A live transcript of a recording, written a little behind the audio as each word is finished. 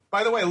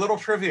By the way, little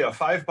trivia: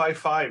 5 by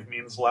 5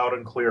 means loud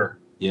and clear.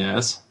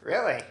 Yes.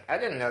 Really? I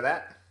didn't know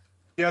that.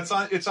 Yeah,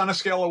 it's on a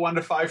scale of 1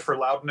 to 5 for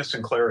loudness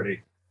and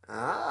clarity.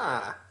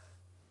 Ah.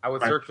 I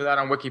would search for that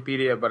on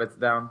Wikipedia, but it's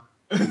down.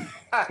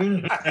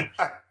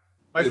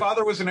 My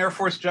father was an Air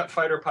Force jet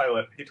fighter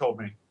pilot. He told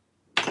me.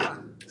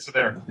 So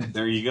there.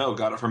 There you go.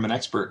 Got it from an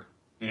expert.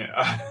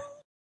 Yeah.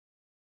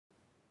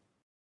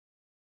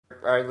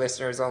 Our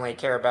listeners only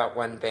care about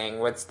one thing.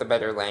 What's the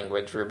better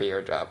language, Ruby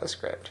or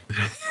JavaScript?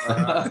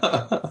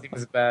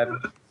 Seems bad.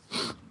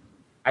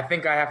 I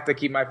think I have to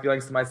keep my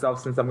feelings to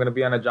myself since I'm going to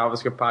be on a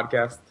JavaScript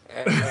podcast.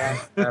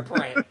 Good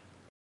point.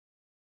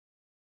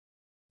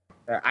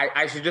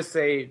 I should just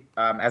say,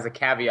 as a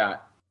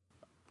caveat,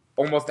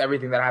 almost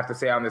everything that I have to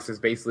say on this is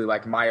basically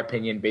like my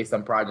opinion based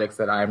on projects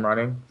that I'm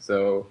running.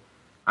 So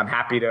I'm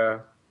happy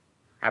to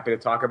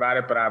talk about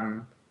it, but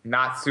I'm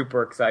not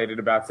super excited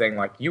about saying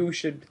like you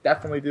should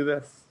definitely do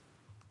this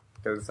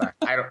because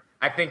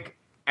I think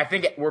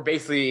we're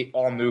basically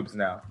all noobs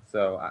now.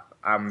 So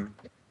I'm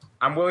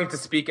willing to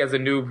speak as a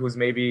noob who's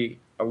maybe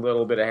a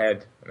little bit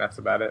ahead, and that's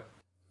about it.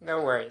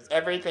 No worries.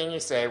 Everything you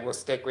say will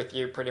stick with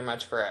you pretty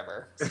much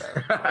forever. So.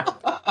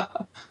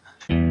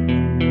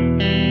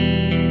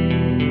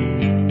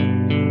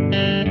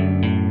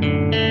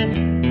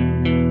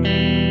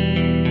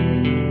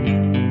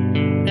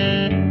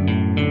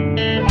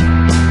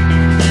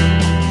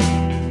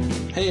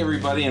 Hey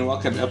everybody, and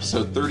welcome to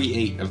episode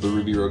 38 of the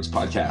Ruby Rogues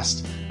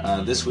podcast.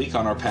 This week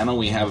on our panel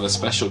we have a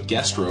special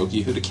guest rogue,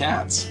 Yehuda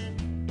Katz.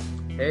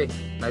 Hey,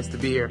 nice to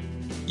be here.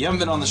 You haven't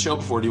been on the show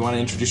before. Do you want to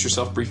introduce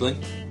yourself briefly?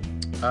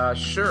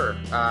 Sure.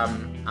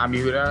 I'm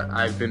Yehuda.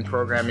 I've been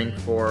programming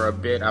for a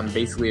bit. I'm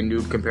basically a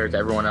noob compared to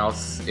everyone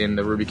else in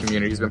the Ruby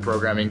community who's been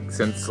programming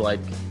since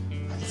like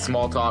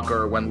Smalltalk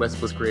or when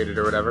Lisp was created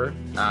or whatever.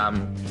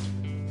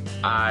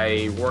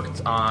 I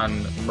worked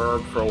on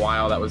Merb for a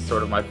while. That was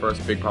sort of my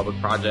first big public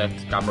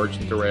project. Got merged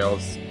into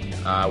Rails.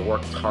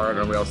 Worked hard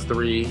on Rails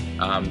 3.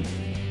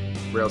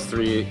 Rails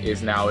 3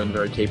 is now in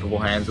very capable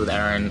hands with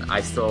Aaron.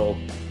 I still,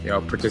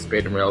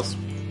 participate in Rails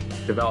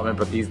development,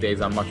 but these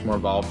days I'm much more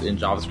involved in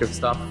JavaScript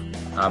stuff,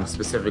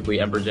 specifically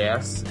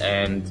Ember.js.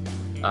 And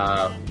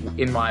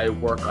in my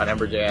work on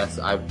Ember.js,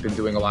 I've been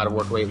doing a lot of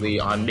work lately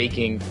on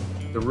making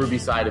the Ruby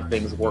side of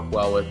things work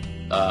well with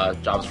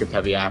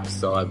JavaScript-heavy apps.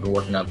 So I've been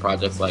working on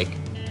projects like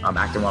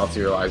active model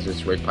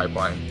serializers, rate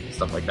pipeline,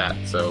 stuff like that.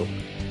 So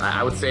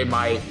I would say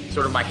my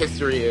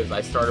history is I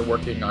started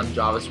working on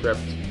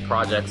JavaScript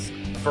projects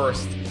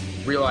first,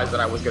 realized that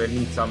I was going to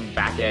need some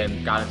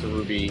back-end, got into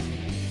Ruby,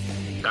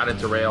 got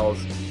into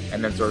Rails,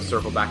 and then sort of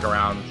circled back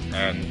around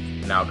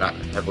and now got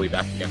heavily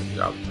back again into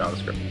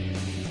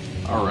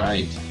JavaScript. All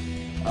right.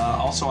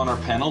 Also on our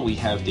panel, we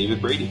have David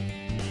Brady.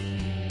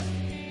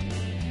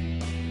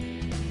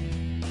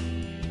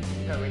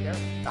 There we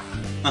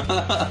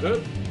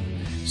go.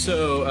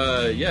 So,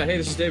 hey,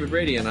 this is David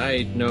Brady, and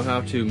I know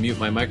how to mute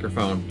my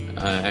microphone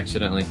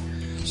accidentally.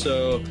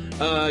 So,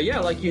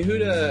 like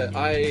Yehuda,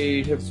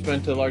 I have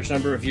spent a large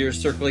number of years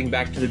circling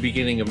back to the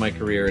beginning of my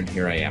career, and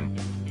here I am.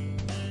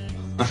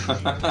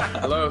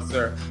 Hello,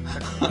 sir.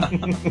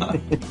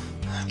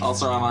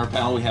 Also on our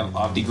panel, we have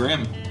Avdi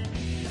Grimm.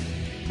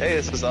 Hey,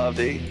 this is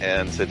Avdi,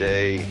 and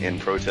today, in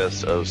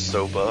protest of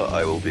SOPA,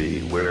 I will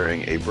be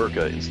wearing a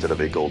burqa instead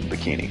of a golden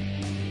bikini.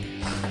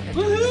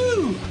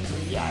 Woohoo!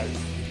 Yes.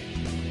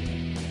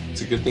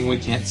 It's a good thing we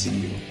can't see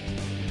you.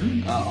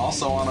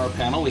 Also on our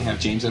panel, we have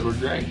James Edward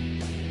Gray.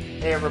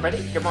 Hey,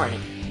 everybody. Good morning.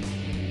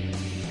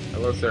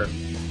 Hello, sir.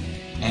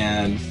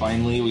 And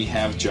finally, we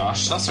have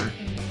Josh Susser.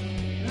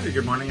 Hey,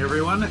 good morning,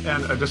 everyone.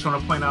 And I just want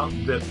to point out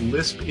that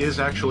Lisp is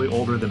actually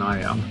older than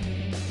I am.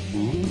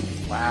 Ooh.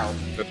 Wow.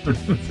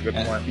 That's a good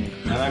point.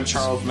 And I'm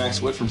Charles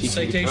Max Wood from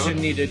Teaching Citation Code.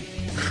 needed.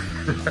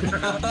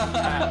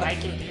 I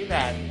can do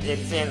that.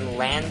 It's in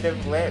Land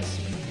of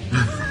Lisp.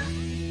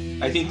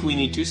 I think we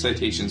need 2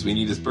 citations. We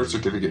need his birth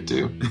certificate,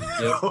 too.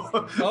 Yep.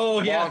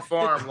 Oh, yeah.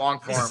 Long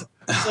form.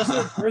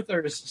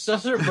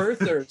 Susser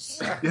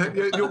birthers.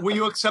 Yeah, will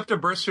you accept a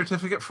birth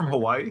certificate from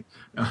Hawaii?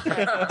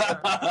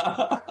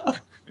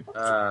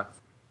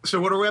 So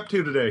what are we up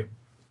to today?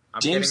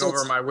 I'm James, getting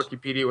over my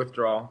Wikipedia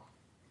withdrawal.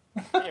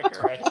 You're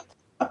right.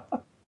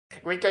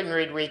 We couldn't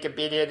read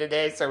Wikipedia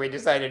today, so we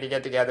decided to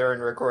get together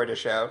and record a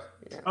show.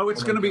 Yeah. Oh,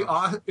 it's going to be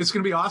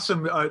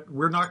awesome.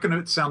 We're not going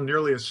to sound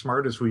nearly as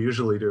smart as we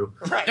usually do.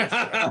 Right.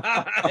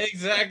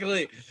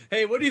 Exactly.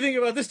 Hey, what do you think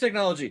about this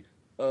technology?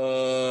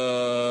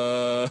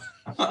 That's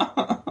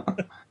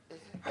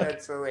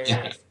hilarious.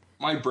 Yeah,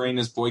 my brain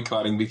is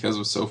boycotting because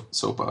of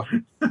SOPA.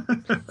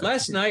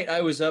 Last night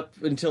I was up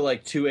until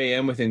like 2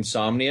 a.m. with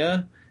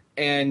insomnia,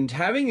 and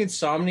having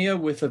insomnia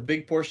with a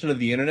big portion of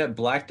the internet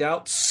blacked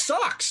out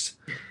sucks.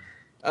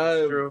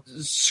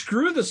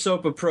 Screw the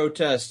SOPA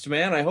protests,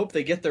 man. I hope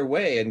they get their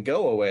way and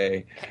go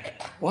away.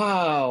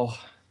 Wow.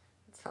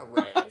 It's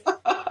hilarious.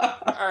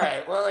 All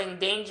right. Well, in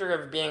danger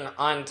of being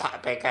on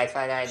topic, I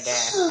thought I'd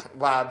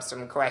lob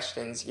some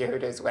questions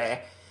Yehuda's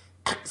way.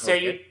 So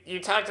okay. you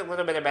talked a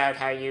little bit about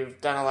how you've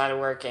done a lot of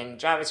work in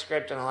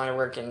JavaScript and a lot of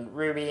work in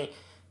Ruby.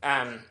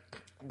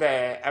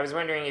 I was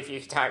wondering if you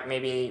could talk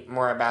maybe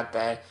more about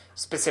the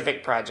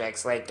specific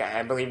projects. Like,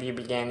 I believe you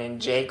began in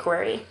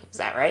jQuery. Is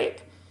that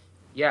right?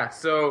 Yeah,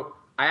 so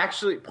I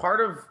actually, a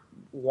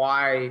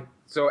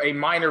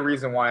minor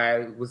reason why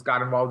I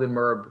got involved in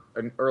MERB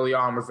early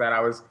on was that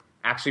I was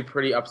actually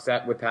pretty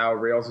upset with how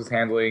Rails was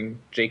handling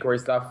jQuery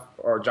stuff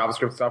or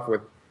JavaScript stuff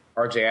with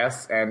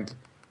RJS, and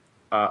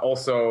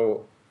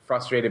also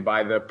frustrated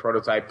by the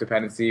prototype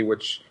dependency,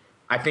 which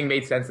I think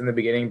made sense in the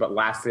beginning but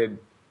lasted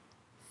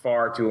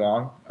far too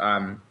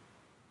long.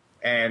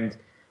 And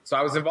so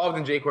I was involved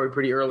in jQuery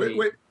pretty early.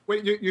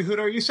 Wait, Yehuda,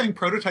 are you saying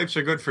prototypes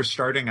are good for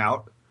starting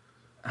out?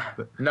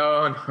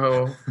 No.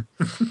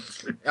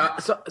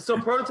 So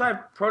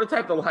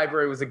prototype the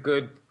library was a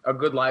good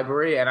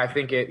library, and I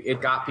think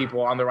it got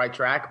people on the right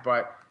track.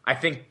 But I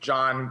think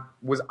John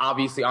was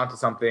obviously onto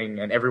something,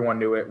 and everyone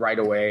knew it right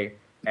away.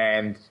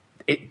 And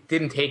it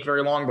didn't take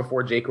very long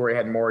before jQuery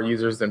had more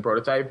users than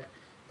prototype.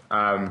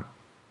 And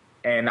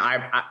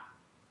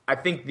I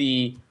think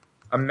the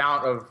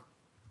amount of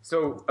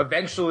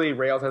eventually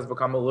Rails has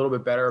become a little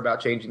bit better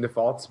about changing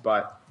defaults,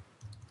 but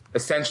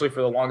essentially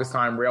for the longest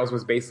time, Rails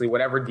was basically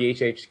whatever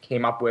DHH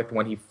came up with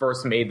when he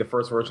first made the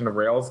first version of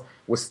Rails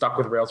was stuck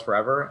with Rails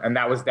forever. And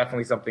that was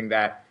definitely something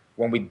that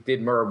when we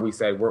did MERB, we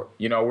said, we're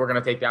going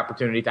to take the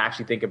opportunity to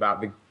actually think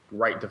about the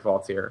right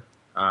defaults here.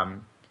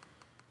 I'm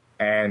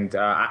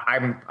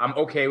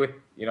okay with,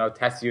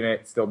 test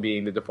unit still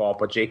being the default,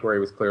 but jQuery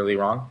was clearly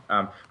wrong.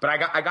 But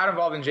I got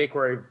involved in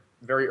jQuery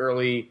very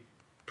early,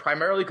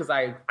 primarily because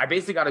I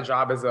basically got a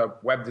job as a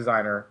web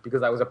designer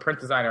because I was a print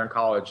designer in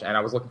college and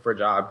I was looking for a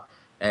job.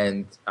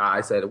 And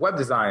I said, web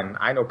design,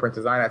 I know print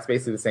design. That's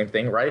basically the same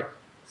thing, right?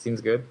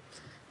 Seems good.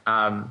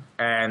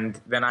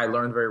 And then I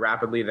learned very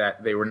rapidly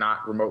that they were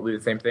not remotely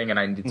the same thing, and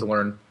I needed to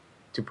learn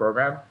to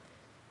program.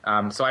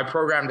 So I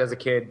programmed as a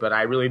kid, but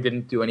I really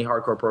didn't do any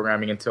hardcore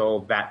programming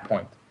until that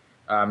point.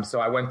 So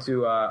I went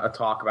to a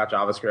talk about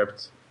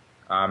JavaScript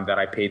that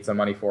I paid some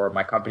money for,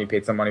 my company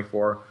paid some money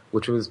for,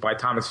 which was by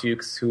Thomas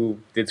Fuchs, who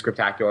did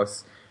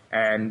Scriptaculous,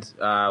 and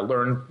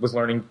was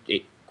learning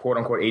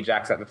quote-unquote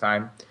Ajax at the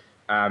time.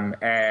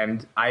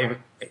 And I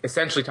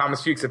essentially,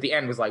 Thomas Fuchs at the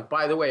end was like,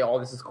 by the way, all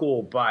this is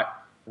cool, but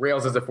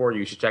Rails isn't for you.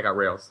 You should check out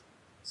Rails.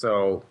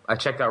 So I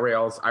checked out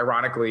Rails.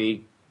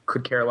 Ironically,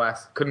 couldn't care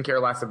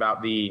less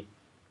about the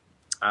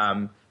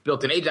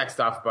built-in Ajax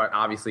stuff, but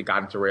obviously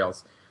got into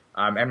Rails.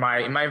 And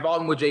my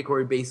involvement with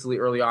jQuery basically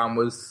early on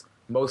was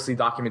mostly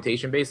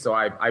documentation based. So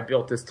I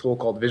built this tool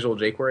called Visual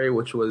jQuery,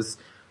 which was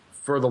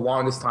for the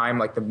longest time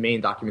like the main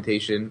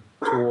documentation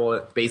tool.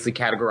 It basically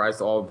categorized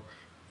all of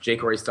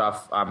jQuery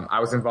stuff. I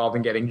was involved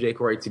in getting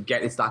jQuery to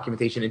get its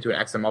documentation into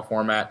an XML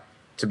format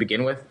to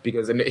begin with,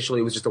 because initially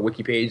it was just a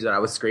wiki page that I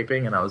was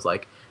scraping, and I was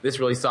like, this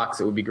really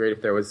sucks. It would be great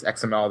if there was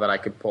XML that I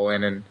could pull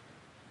in. And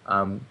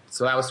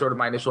so that was sort of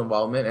my initial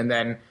involvement. And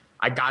then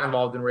I got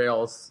involved in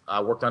Rails,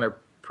 worked on a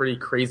pretty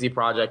crazy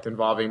project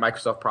involving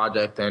Microsoft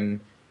Project and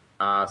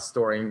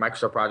storing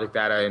Microsoft Project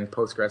data in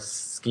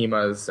Postgres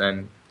schemas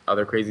and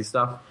other crazy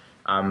stuff.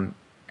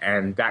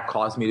 And that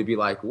caused me to be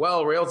like,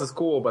 well, Rails is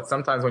cool, but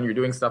sometimes when you're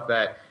doing stuff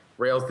that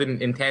Rails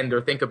didn't intend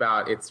or think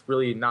about, it's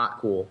really not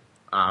cool,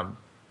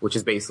 which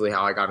is basically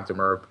how I got into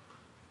MERB.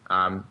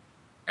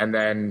 And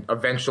then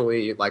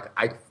eventually,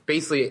 I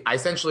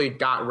essentially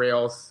got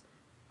Rails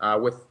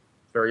with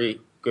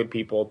very good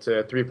people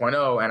to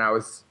 3.0,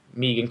 and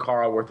me and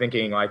Carl were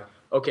thinking like,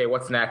 okay,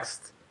 what's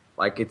next?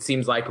 Like, it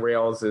seems like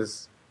Rails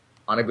is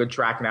on a good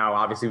track now.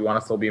 Obviously, we want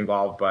to still be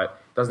involved,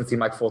 but it doesn't seem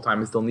like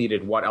full-time is still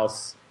needed. What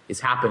else is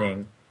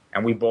happening?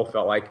 And we both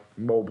felt like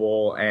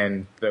mobile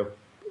and the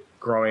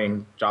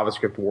growing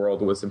JavaScript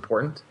world was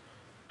important.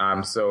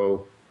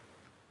 So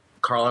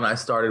Carl and I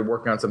started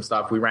working on some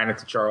stuff. We ran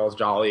into Charles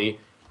Jolly,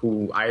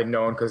 who I had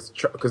known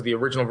because the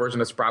original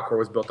version of Sproutcore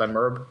was built on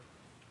MERB.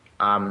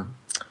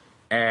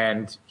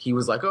 And he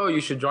was like, oh,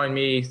 you should join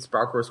me.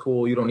 Sproutcore is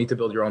cool. You don't need to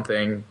build your own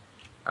thing.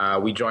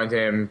 We joined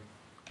him,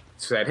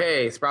 said,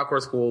 hey, Sproutcore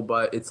is cool,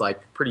 but it's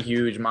like pretty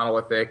huge,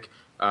 monolithic,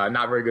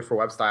 not very good for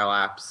web style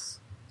apps.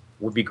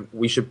 We think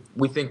we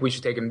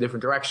should take it in a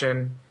different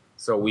direction.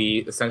 So we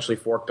essentially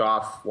forked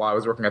off while I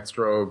was working at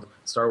Strobe,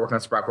 started working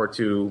on Sproutcore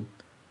 2,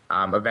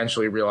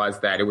 eventually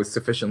realized that it was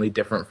sufficiently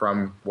different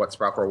from what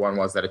Sproutcore 1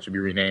 was that it should be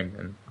renamed,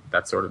 and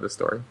that's sort of the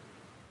story.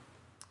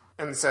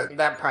 And so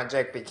that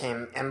project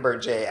became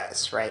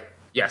Ember.js, right?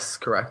 Yes,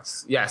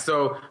 correct. Yeah,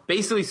 so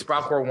basically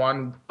Sproutcore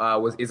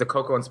 1 is a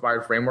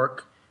Cocoa-inspired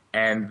framework,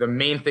 and the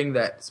main thing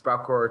that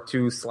Sproutcore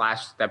 2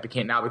 / that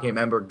became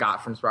Ember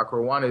got from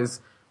Sproutcore 1 is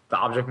the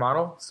object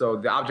model. So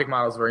the object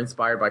model is very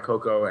inspired by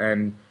Cocoa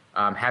and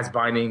has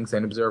bindings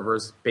and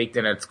observers baked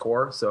in at its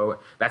core. So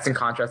that's in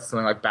contrast to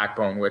something like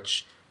Backbone,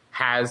 which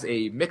has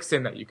a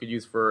mix-in that you could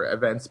use for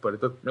events, but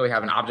it doesn't really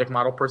have an object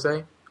model per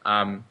se.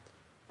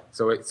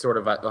 So it sort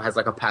of has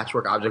like a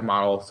patchwork object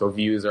model. So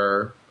views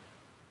are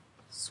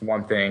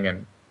one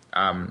thing,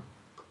 and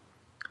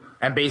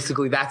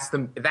basically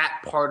that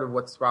part of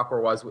what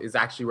Sproutcore is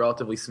actually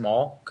relatively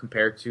small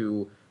compared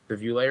to the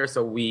view layer.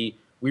 So we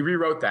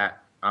rewrote that.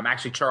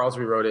 Actually, Charles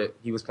rewrote it.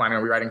 He was planning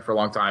on rewriting it for a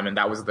long time, and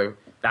that was the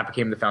that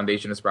became the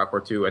foundation of Sprout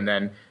Core 2. And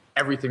then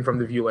everything from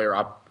the view layer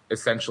up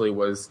essentially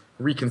was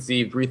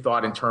reconceived,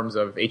 rethought in terms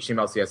of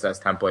HTML,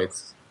 CSS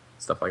templates,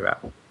 stuff like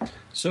that.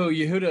 So,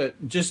 Yehuda,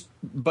 just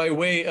by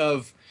way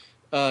of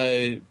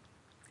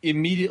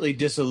immediately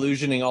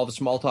disillusioning all the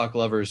Smalltalk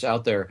lovers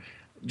out there,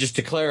 just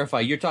to clarify,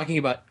 you're talking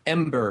about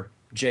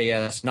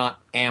Ember.js,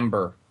 not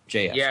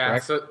Amber.js. Yeah,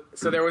 correct?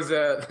 so there was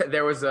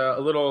a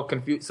little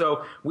confusion.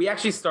 So we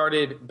actually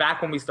started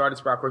back when we started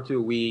Sprout Core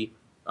 2. We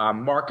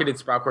marketed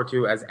Sprout Core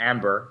 2 as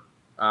Amber.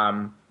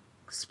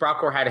 Sprout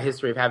Core had a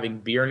history of having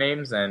beer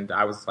names, and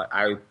I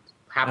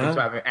happened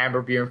to have an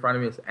Amber beer in front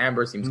of me. So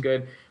Amber seems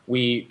good.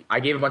 I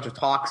gave a bunch of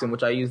talks in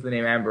which I used the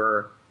name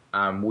Amber.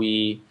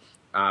 We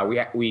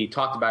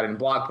talked about it in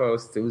blog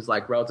posts. It was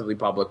like relatively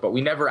public, but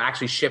we never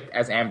actually shipped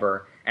as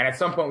Amber. And at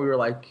some point we were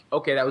like,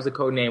 okay, that was a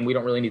code name. We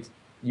don't really need to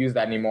use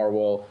that anymore.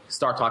 We'll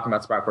start talking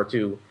about Sprout Core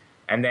 2.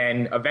 And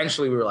then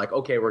eventually we were like,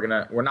 okay, we're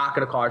not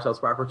gonna call ourselves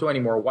Sprout Core 2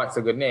 anymore. What's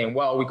a good name?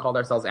 Well, we called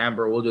ourselves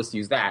Amber. We'll just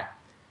use that.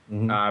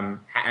 And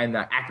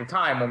at the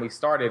time when we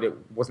started, it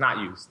was not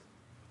used,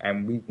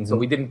 and so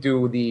we didn't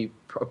do the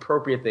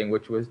appropriate thing,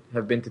 which was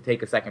have been to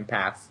take a second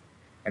pass.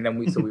 And then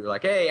we were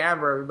like, hey,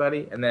 Amber,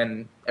 everybody, and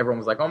then everyone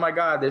was like, oh my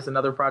God, there's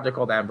another project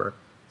called Amber.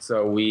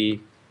 So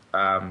we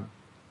sort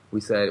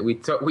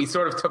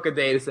of took a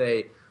day to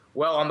say,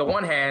 well, on the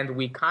one hand,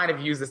 we kind of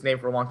used this name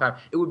for a long time.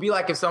 It would be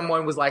like if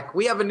someone was like,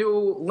 we have a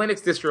new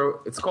Linux distro,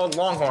 it's called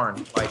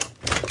Longhorn. Like,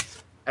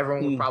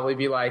 everyone would probably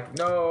be like,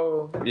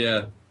 no,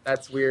 Yeah.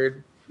 that's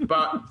weird.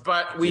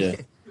 But we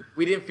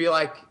didn't feel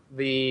like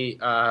the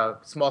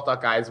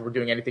Smalltalk guys were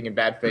doing anything in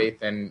bad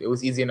faith, and it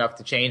was easy enough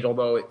to change,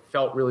 although it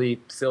felt really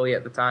silly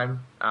at the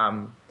time.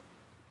 Ember.js.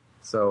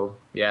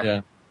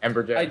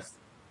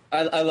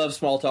 I love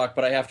Smalltalk,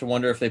 but I have to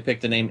wonder if they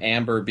picked the name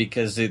Amber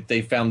because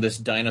they found this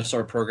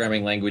dinosaur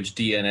programming language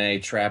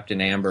DNA trapped in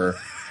Amber.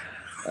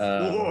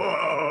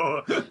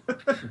 Whoa!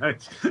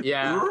 Nice.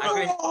 Yeah,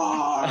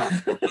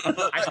 I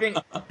think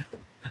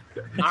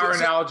our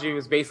analogy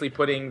was basically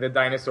putting the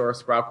dinosaur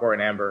Sprout Core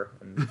in Amber.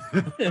 And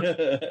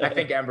I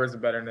think Amber is a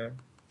better name.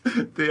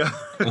 I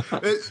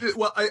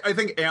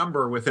think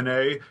Amber with an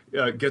A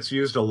gets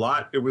used a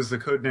lot. It was the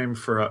code name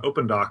for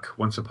OpenDoc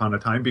once upon a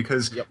time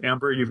because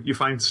Amber, you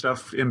find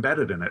stuff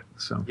embedded in it.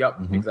 So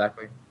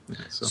Exactly.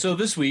 So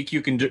this week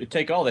you can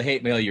take all the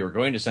hate mail you were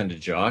going to send to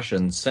Josh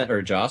and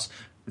Josh.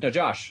 No,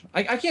 Josh,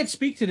 I can't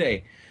speak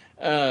today.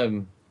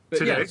 But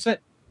today? Yeah,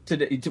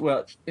 today.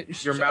 Well,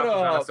 your mouth is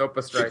on a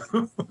SOPA strike.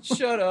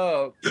 Shut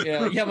up.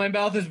 Yeah, my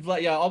mouth is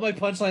all my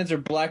punchlines are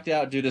blacked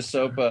out due to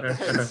SOPA.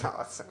 That's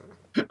awesome.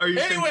 Are you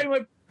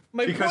Anyway,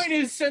 my point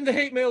is send the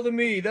hate mail to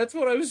me. That's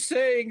what I was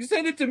saying.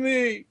 Send it to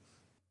me.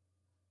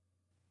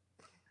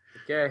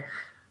 Okay.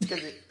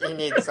 Because you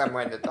need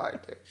someone to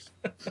talk to.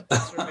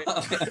 That's right.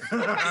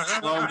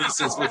 Lonely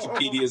since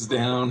Wikipedia's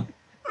down.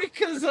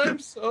 Because I'm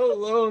so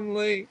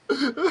lonely.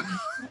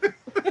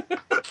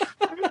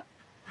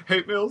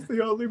 hate mail's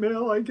the only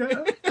mail I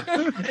get?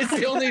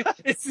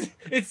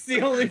 It's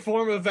the only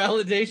form of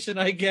validation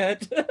I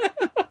get.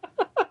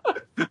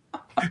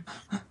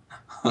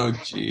 Oh,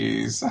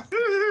 jeez.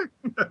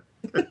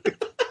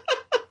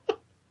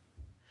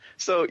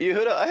 So,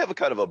 Yehuda, I have a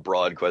kind of a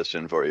broad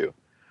question for you.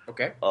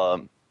 Okay.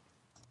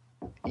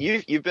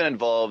 You've been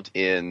involved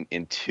in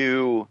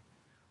two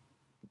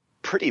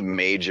pretty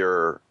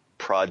major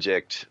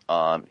project.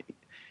 I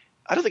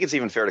don't think it's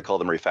even fair to call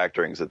them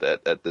refactorings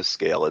at this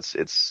scale.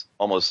 It's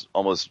almost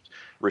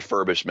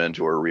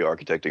refurbishment or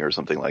re-architecting or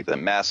something like that.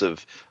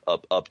 Massive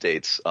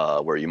updates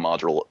where you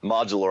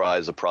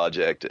modularize a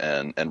project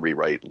and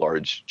rewrite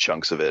large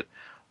chunks of it.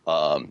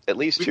 At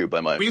least two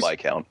by my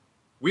count.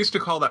 We used to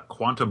call that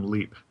quantum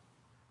leap.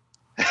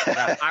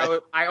 Yeah,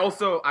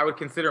 I would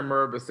consider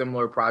MERB a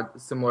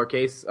similar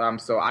case.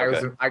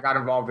 I got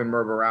involved in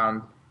MERB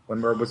around when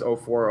MERB was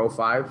 04,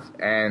 05,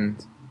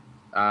 and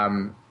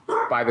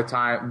by the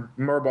time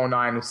MERB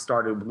 09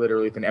 started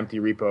literally with an empty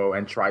repo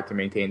and tried to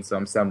maintain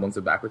some semblance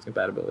of backwards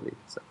compatibility.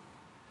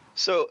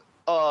 So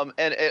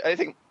and I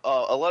think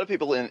a lot of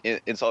people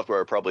in software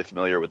are probably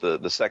familiar with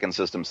the second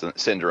system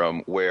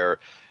syndrome, where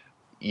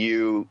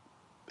you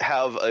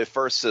have a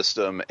first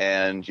system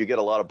and you get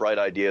a lot of bright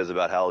ideas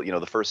about how,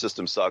 the first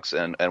system sucks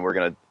and we're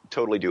going to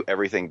totally do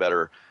everything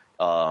better.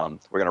 We're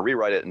going to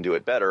rewrite it and do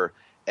it better.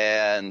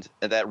 And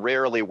that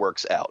rarely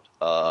works out.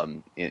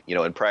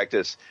 In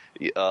practice,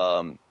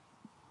 the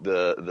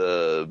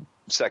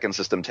second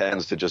system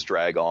tends to just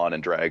drag on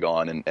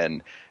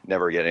and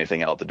never get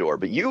anything out the door.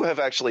 But you have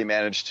actually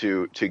managed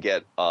to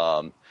get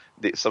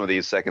some of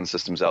these second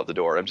systems out the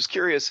door. I'm just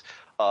curious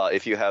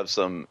if you have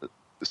some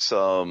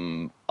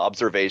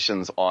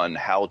observations on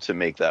how to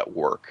make that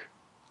work.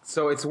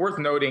 So it's worth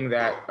noting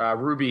that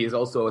Ruby is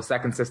also a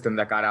second system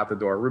that got out the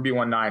door. Ruby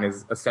 1.9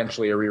 is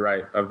essentially a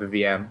rewrite of the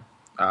VM.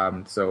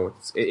 So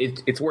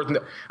it's worth.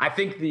 I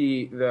think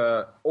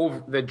the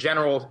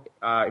general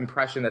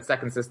impression that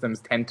second systems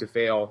tend to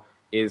fail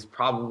is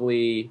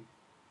probably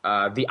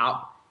I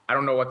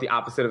don't know what the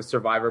opposite of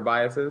survivor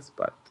bias is,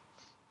 but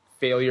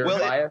failure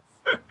bias.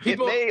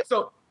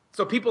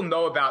 So people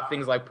know about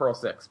things like Perl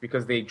 6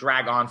 because they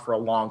drag on for a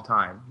long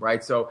time,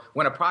 right? So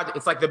when a project,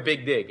 it's like the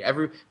big dig.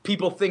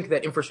 People think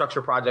that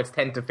infrastructure projects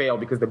tend to fail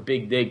because the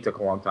big dig took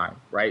a long time,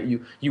 right?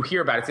 You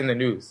hear about it, it's in the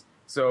news.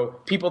 So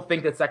people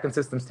think that second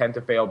systems tend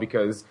to fail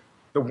because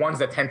the ones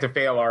that tend to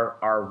fail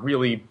are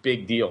really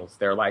big deals.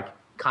 They're like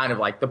kind of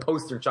like the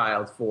poster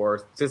child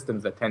for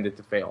systems that tended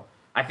to fail.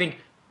 I think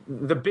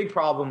the big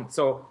problem,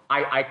 so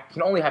I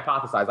can only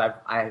hypothesize.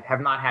 I have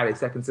not had a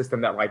second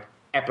system that like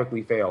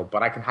epically failed,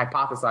 but I can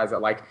hypothesize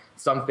that like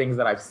some things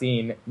that I've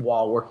seen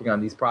while working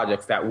on these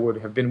projects that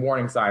would have been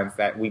warning signs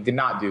that we did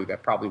not do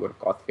that probably would have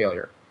caused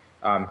failure.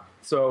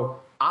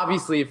 So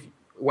obviously,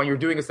 when you're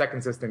doing a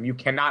second system, you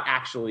cannot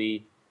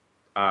actually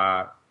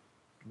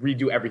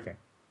redo everything.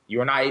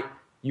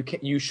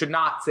 You should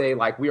not say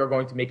like we are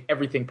going to make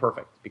everything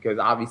perfect, because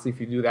obviously if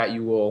you do that,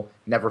 you will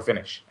never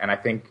finish. And I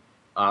think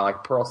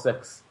like Perl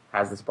 6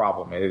 has this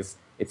problem.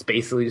 It's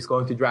basically just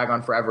going to drag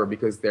on forever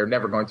because they're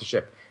never going to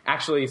ship.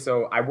 Actually,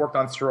 so I worked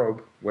on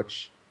Strobe,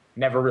 which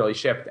never really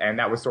shipped, and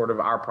that was sort of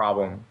our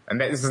problem.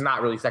 And this is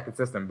not really second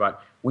system,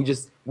 but we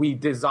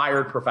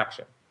desired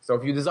perfection. So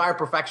if you desire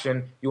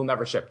perfection, you'll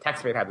never ship.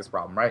 TextMate had this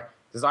problem, right?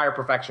 Desire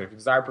perfection. If you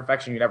desire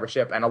perfection, you never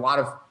ship. And a lot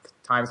of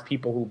times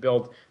people who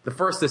build the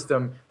first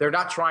system,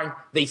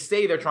 they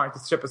say they're trying to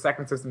ship a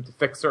second system to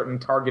fix certain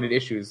targeted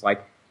issues.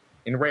 Like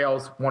in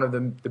Rails, one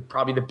of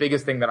probably the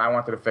biggest thing that I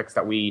wanted to fix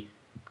that we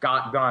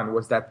got done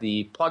was that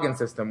the plugin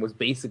system was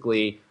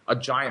basically a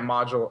giant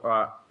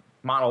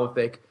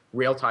monolithic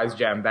Rail-ties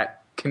gem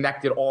that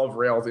connected all of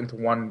Rails into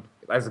one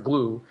as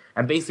glue.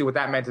 And basically what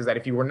that meant is that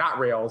if you were not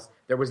Rails,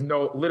 there was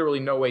literally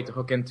no way to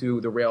hook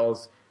into the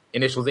Rails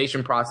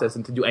initialization process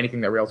and to do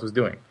anything that Rails was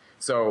doing.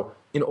 So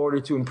in order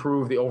to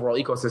improve the overall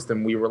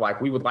ecosystem, we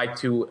would like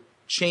to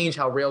change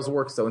how Rails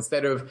works. So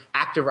instead of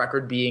active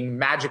record being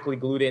magically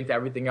glued into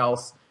everything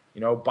else,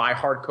 by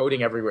hard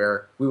coding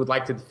everywhere, we would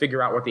like to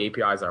figure out what the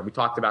APIs are. We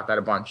talked about that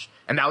a bunch.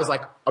 And that was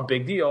like a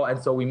big deal.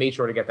 And so we made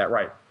sure to get that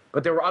right.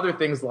 But there were other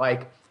things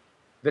like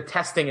the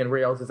testing in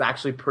Rails is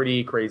actually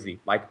pretty crazy.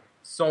 Like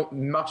so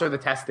much of the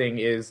testing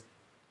is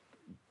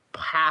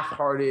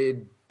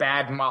half-hearted,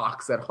 bad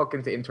mocks that hook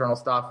into internal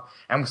stuff.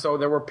 And so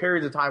there were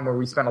periods of time where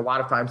we spent a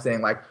lot of time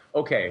saying like,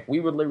 okay, we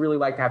would really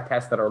like to have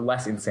tests that are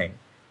less insane.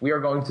 We are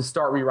going to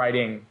start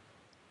rewriting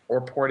or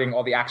porting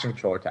all the action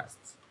controller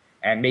tests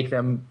and make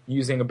them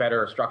using a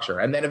better structure.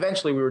 And then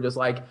eventually we were just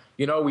like,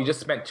 we just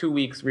spent 2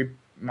 weeks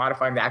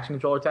modifying the action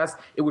controller test.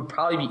 It would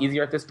probably be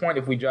easier at this point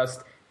if we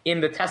just,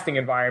 in the testing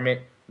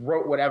environment,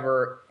 wrote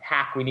whatever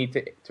hack we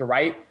need to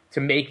write to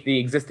make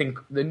the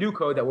new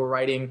code that we're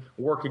writing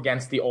work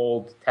against the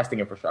old testing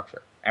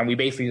infrastructure. And we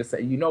basically just said,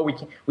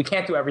 we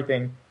can't do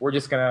everything. We're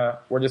just gonna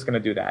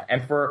do that.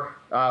 And for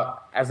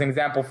as an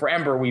example, for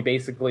Ember, we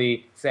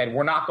basically said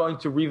we're not going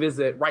to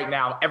revisit right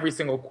now every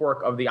single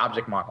quirk of the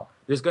object model.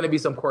 There's going to be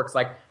some quirks.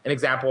 Like an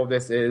example of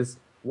this is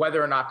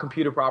whether or not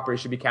computer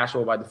properties should be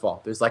cacheable by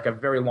default. There's like a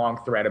very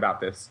long thread about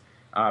this,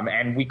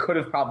 and we could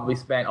have probably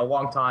spent a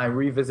long time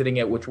revisiting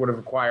it, which would have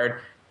required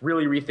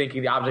really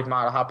rethinking the object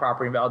model, how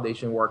property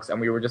validation works.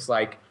 And we were just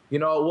like, we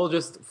will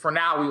just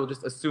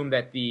assume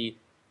that the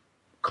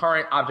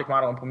current object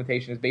model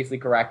implementation is basically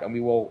correct, and we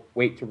will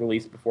wait to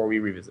release before we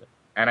revisit.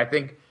 And I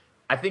think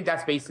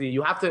that's basically,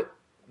 you have to,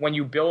 when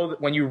you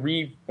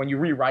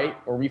rewrite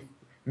or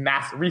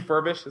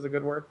refurbish is a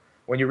good word.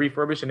 When you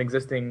refurbish an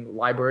existing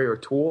library or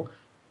tool,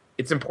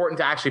 it's important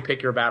to actually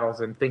pick your battles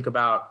and think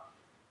about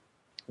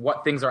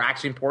what things are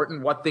actually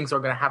important, what things are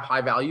going to have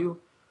high value.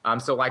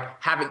 So like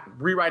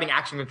rewriting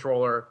action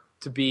controller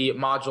to be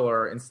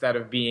modular instead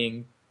of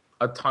being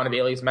a ton of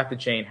alias method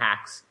chain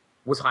hacks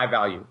was high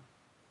value.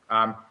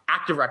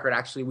 Active record,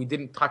 actually, we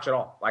didn't touch at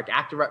all. Like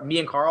me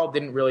and Carl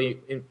didn't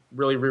really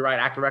rewrite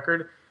active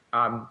record.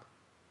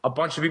 A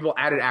bunch of people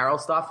added arrow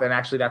stuff, and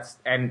actually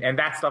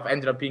that stuff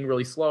ended up being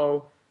really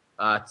slow.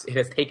 It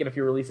has taken a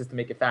few releases to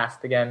make it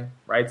fast again,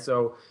 right?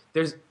 So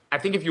I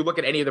think if you look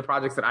at any of the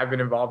projects that I've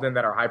been involved in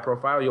that are high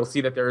profile, you'll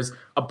see that there's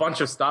a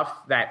bunch of stuff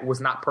that was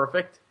not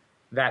perfect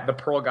that the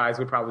Perl guys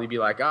would probably be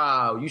like,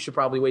 you should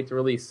probably wait to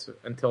release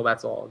until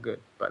that's all good.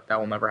 But that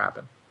will never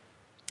happen.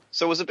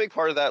 So was a big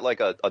part of that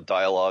like a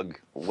dialogue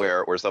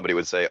where somebody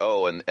would say,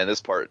 and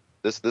this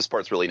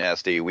part's really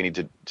nasty, we need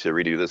to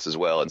redo this as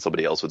well, and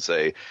somebody else would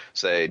say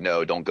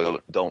no, don't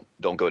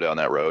go down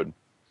that road?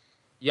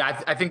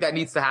 Yeah, I think that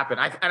needs to happen.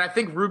 I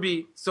think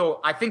Ruby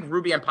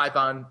and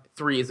Python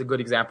 3 is a good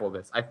example of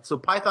this. So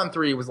Python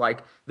 3 was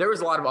like, there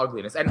was a lot of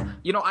ugliness. And,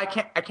 I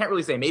can't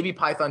really say. Maybe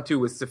Python 2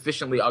 was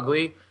sufficiently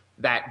ugly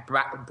that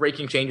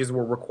breaking changes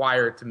were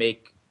required to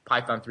make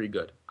Python 3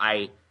 good.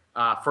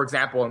 For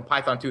example, in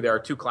Python 2, there are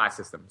 2 class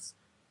systems.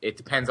 It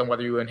depends on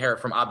whether you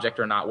inherit from object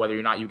or not, whether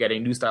or not you get a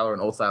new style or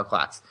an old style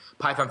class.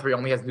 Python 3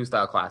 only has new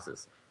style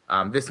classes.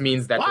 This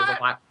means that there's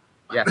a lot.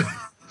 Yes.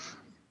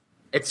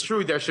 It's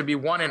true. There should be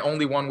one and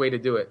only one way to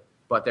do it,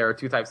 but there are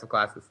 2 types of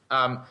classes.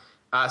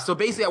 So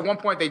basically, at one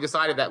point, they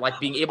decided that like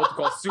being able to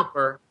call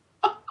super.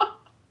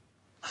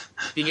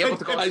 being able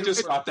to call I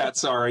just got that.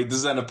 Sorry, the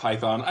Zen of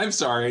Python. I'm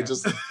sorry. I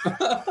just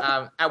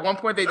at one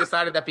point they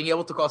decided that being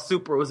able to call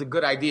super was a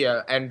good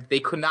idea, and they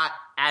could not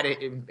add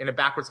it in a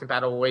backwards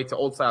compatible way to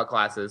old style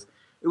classes.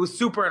 It was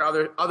super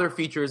and other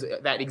features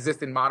that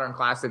exist in modern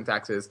class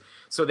syntaxes.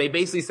 So they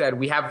basically said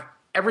we have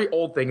every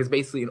old thing is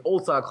basically an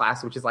old style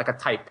class, which is like a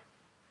type.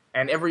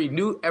 And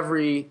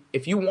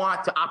if you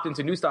want to opt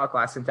into new style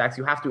class syntax,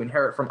 you have to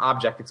inherit from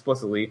object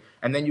explicitly,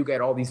 and then you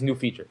get all these new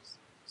features.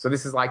 So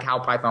this is like how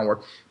Python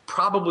works.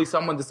 Probably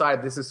someone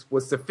decided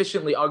was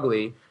sufficiently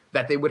ugly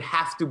that they would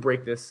have to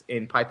break this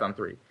in Python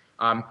 3.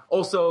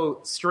 Also,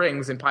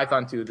 strings in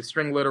Python 2, the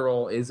string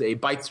literal is a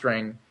byte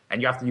string,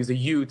 and you have to use a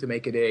U to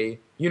make it a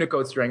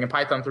Unicode string. In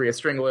Python 3, a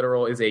string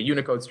literal is a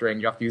Unicode string.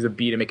 You have to use a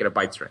B to make it a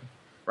byte string,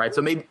 right?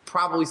 So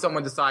probably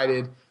someone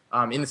decided,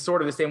 in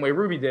sort of the same way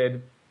Ruby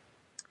did,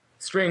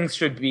 strings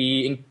should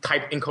be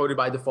type encoded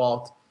by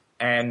default,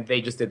 and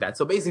they just did that.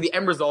 So basically, the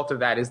end result of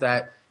that is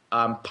that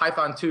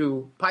Python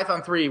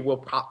 3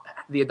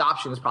 the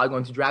adoption is probably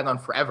going to drag on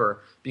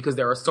forever because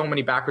there are so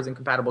many backwards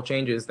incompatible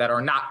changes that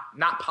are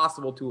not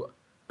possible to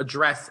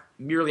address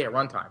merely at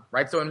runtime,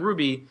 right? So in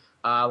Ruby,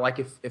 like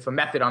if a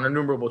method on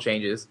enumerable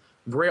changes,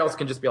 Rails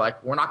can just be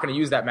like, we're not going to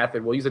use that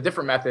method. We'll use a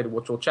different method,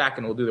 which we'll check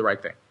and we'll do the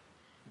right thing.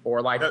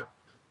 Or like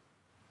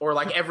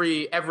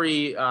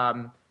every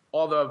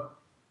all the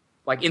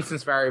like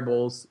instance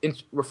variables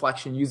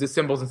reflection uses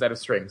symbols instead of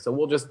strings. So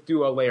we'll just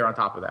do a layer on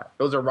top of that.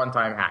 Those are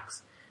runtime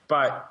hacks.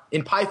 But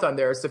in Python,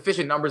 there are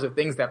sufficient numbers of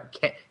things that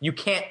you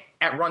can't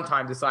at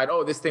runtime decide,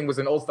 oh, this thing was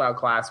an old style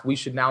class, we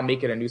should now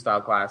make it a new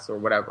style class or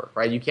whatever,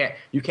 right? You can't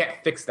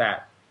fix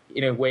that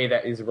in a way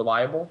that is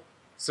reliable.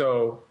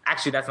 So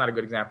actually, that's not a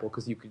good example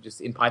because you could just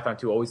in Python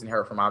 2 always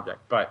inherit from object.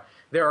 But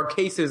there are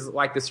cases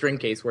like the string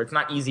case where it's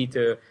not easy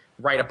to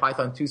write a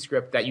Python 2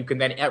 script that you can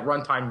then at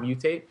runtime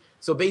mutate.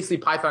 So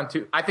basically,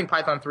 I think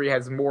Python 3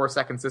 has more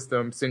second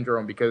system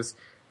syndrome because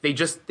they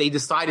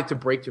decided to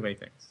break too many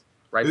things,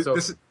 right?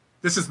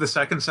 This is the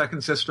second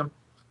system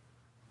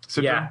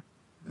syndrome? Yeah.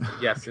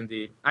 Yes,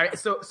 indeed.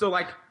 So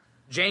like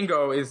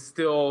Django is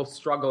still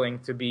struggling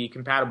to be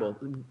compatible.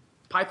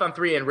 Python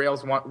 3 and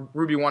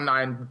Ruby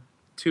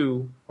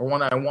 1.9.2 or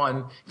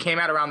 1.9.1 came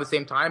out around the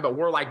same time, but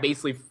we're like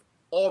basically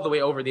all the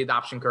way over the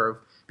adoption curve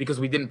because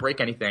we didn't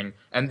break anything.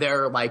 And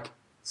they're like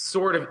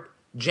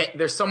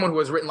there's someone who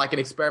has written like an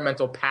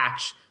experimental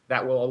patch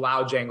that will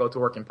allow Django to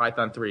work in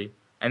Python 3.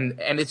 And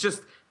it's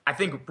just, I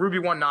think Ruby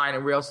 1.9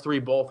 and Rails 3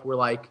 both were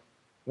like,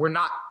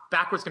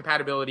 backwards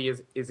compatibility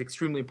is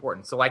extremely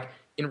important. So like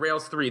in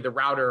Rails 3, the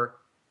router,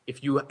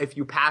 if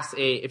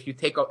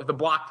the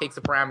block takes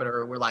a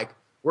parameter,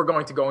 we're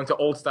going to go into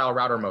old style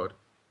router mode.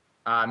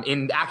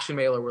 In Action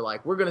Mailer,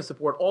 we're going to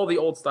support all the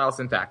old style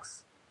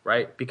syntax,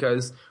 right?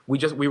 Because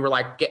we were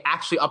like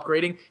actually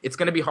upgrading. It's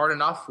going to be hard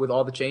enough with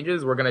all the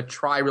changes. We're going to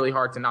try really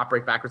hard to not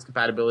break backwards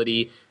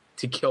compatibility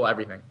to kill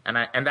everything.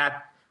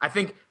 I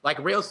think like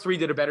Rails 3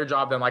 did a better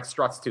job than like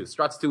Struts 2.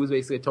 Struts 2 is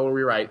basically a total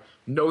rewrite.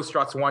 No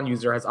Struts 1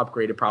 user has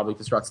upgraded probably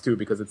to Struts 2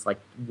 because it's like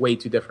way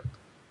too different.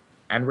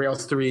 And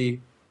Rails 3,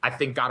 I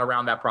think, got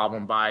around that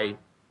problem by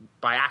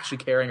actually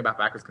caring about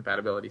backwards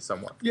compatibility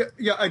somewhat. Yeah.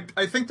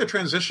 I think the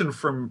transition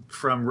from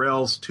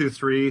Rails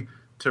 2.3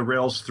 to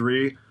Rails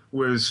 3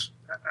 was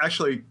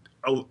actually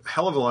a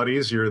hell of a lot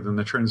easier than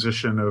the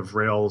transition of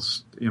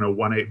Rails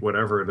 1.8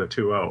 whatever to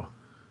 2.0.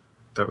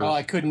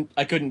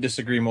 I couldn't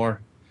disagree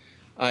more.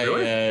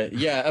 Really?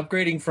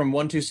 Upgrading from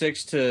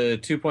 1.2.6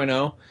 to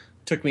 2.0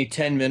 took me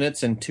 10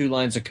 minutes and 2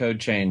 lines of code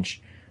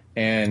change.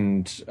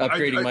 And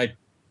upgrading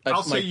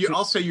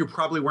I'll say you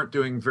probably weren't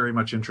doing very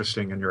much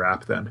interesting in your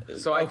app then.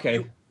 So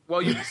okay.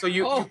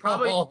 You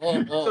probably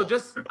so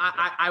just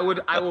I will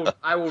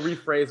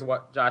rephrase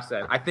what Josh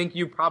said. I think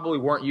you probably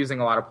weren't using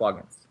a lot of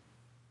plugins.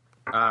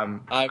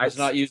 I was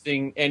not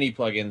using any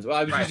plugins. Well,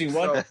 I was using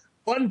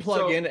one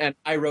plugin and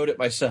I wrote it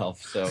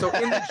myself. So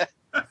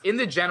in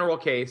the general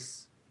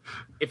case,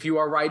 if you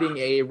are writing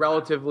a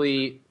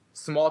relatively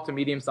small to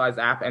medium-sized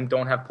app and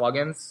don't have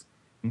plugins,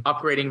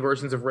 upgrading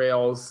versions of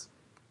Rails,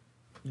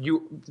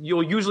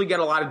 you'll usually get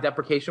a lot of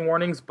deprecation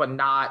warnings, but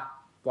not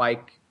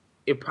like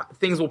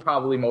things will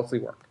probably mostly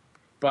work.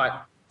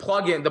 But the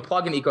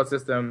plugin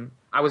ecosystem,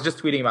 I was just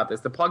tweeting about this.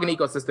 The plugin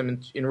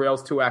ecosystem in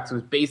Rails 2x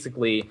was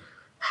basically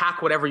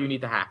hack whatever you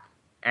need to hack.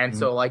 And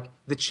so like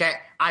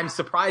I'm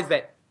surprised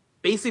that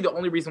basically the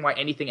only reason why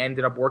anything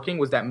ended up working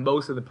was that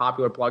most of the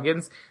popular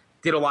plugins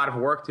did a lot of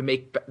work to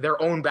make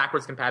their own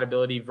backwards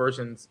compatible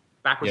versions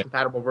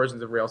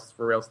of Rails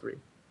for Rails 3.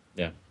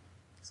 Yeah.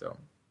 So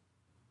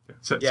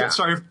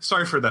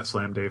sorry for that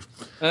slam, Dave.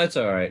 That's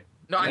all right.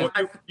 No,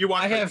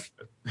 I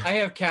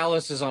have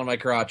calluses on my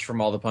crotch from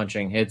all the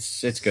punching.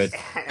 It's good.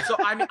 So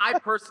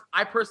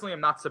I personally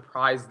am not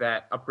surprised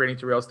that upgrading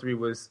to Rails 3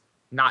 was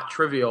not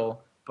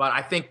trivial, but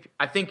I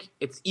think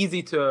it's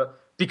easy to,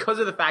 because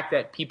of the fact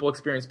that people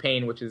experience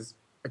pain, which is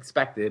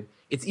expected,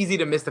 it's easy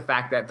to miss the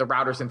fact that the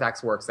router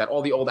syntax works, that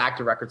all the old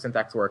active record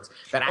syntax works.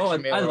 That I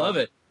love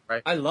it.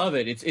 Right? I love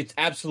it. It's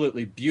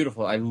absolutely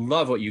beautiful. I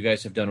love what you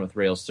guys have done with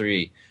Rails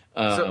 3.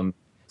 So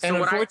And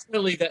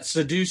unfortunately, that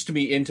seduced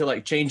me into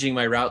like changing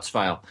my routes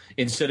file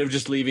instead of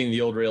just leaving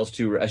the old Rails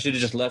 2. I should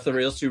have just left the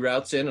Rails 2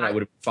 routes in, and I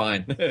would have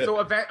been fine. So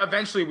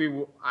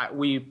eventually,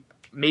 we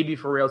maybe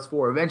for Rails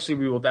 4, eventually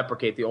we will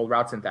deprecate the old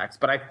route syntax.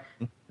 But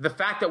the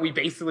fact that we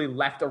basically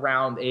left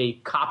around a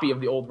copy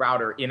of the old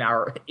router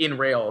in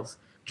Rails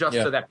just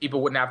so that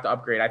people wouldn't have to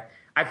upgrade,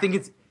 I think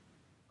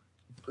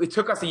it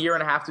took us a year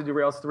and a half to do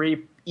Rails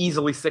 3.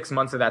 Easily 6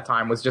 months of that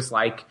time was just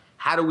like,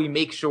 how do we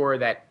make sure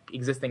that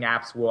existing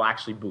apps will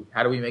actually boot?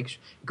 How do we make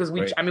sure? Because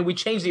we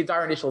changed the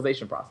entire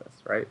initialization process,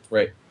 right?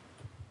 Right.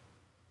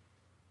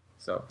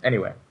 So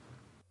anyway.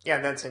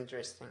 Yeah, that's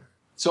interesting.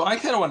 So I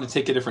kind of want to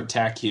take a different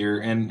tack here,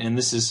 and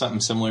this is something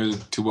similar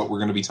to what we're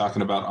going to be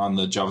talking about on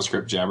the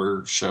JavaScript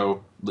Jabber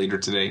show later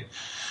today.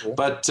 Cool.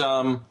 But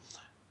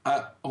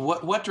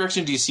what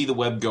direction do you see the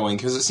web going?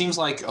 Because it seems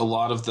like a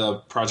lot of the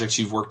projects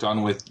you've worked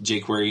on with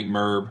jQuery,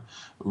 Merb,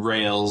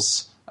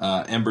 Rails,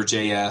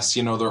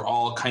 Ember.js, they're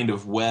all kind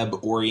of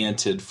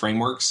web-oriented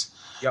frameworks.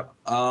 Yep.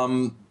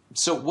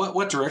 So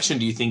what direction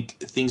do you think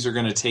things are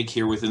going to take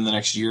here within the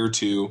next year or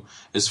two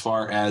as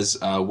far as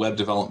web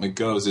development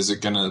goes? Is it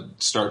going to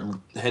start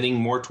heading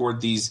more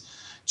toward these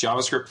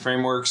JavaScript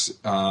frameworks?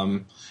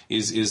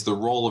 Is the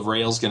role of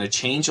Rails going to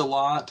change a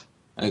lot?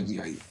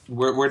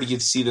 Where do you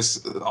see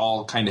this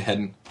all kind of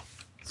heading?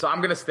 So I'm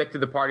going to stick to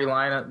the party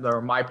line,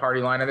 or my party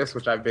line of this,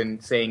 which I've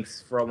been saying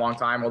for a long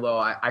time, although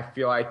I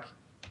feel like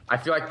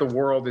the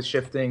world is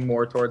shifting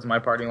more towards my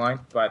party line.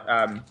 But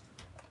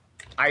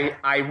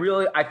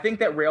I think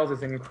that Rails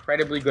is an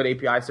incredibly good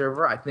API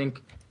server. I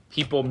think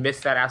people miss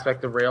that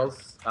aspect of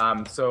Rails.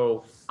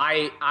 So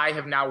I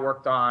have now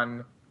worked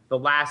on the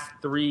last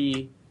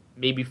 3,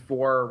 maybe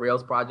 4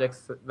 Rails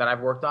projects that I've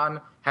worked on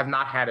have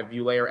not had a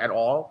view layer at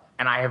all.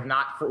 And I have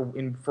not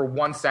for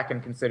 1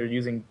 second considered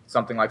using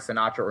something like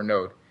Sinatra or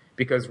Node,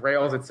 because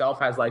Rails itself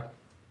has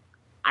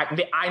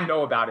I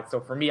know about it. So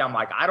for me, I'm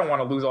like, I don't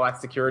want to lose all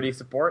that security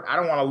support. I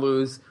don't want to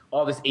lose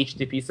all this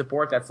HTTP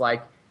support that's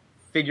like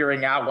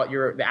figuring out what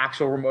the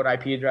actual remote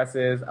IP address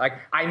is. Like,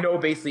 I know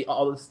basically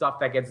all the stuff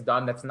that gets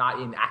done that's not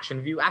in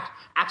ActionView.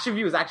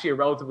 ActionView is actually a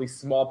relatively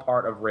small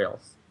part of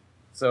Rails.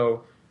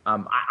 So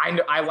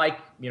I like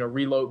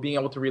reload, being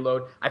able to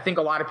reload. I think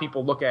a lot of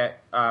people look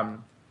at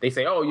they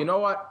say, oh, you know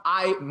what?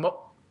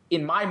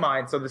 In my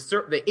mind, so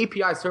the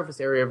API surface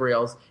area of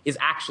Rails is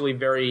actually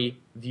very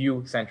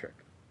view centric,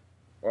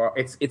 or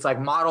it's like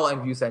model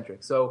and view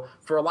centric. So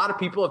for a lot of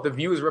people, if the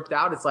view is ripped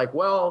out, it's like,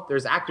 well,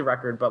 there's active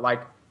record, but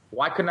like,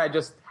 why couldn't I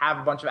just have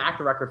a bunch of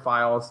active record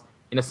files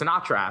in a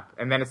Sinatra app?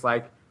 And then it's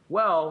like,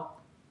 well,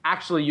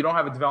 actually, you don't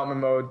have a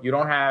development mode. You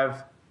don't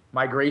have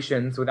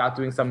migrations without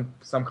doing some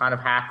kind of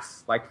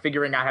hacks, like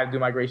figuring out how to do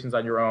migrations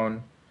on your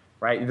own,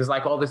 right? There's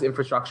like all this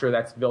infrastructure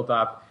that's built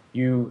up.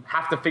 You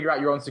have to figure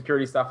out your own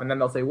security stuff, and then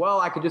they'll say, well,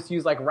 I could just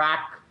use like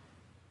rack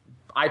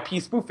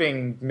IP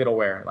spoofing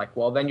middleware. Like,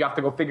 well, then you have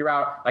to go figure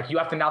out, like, you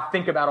have to now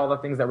think about all the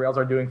things that Rails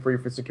are doing for you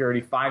for security,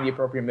 find the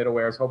appropriate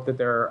middlewares, hope that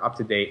they're up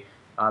to date.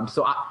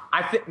 So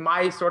I think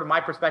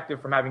my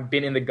perspective from having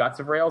been in the guts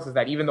of Rails is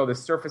that even though the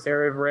surface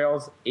area of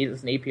Rails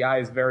is an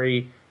API is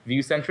very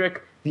view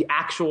centric, the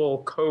actual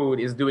code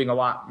is doing a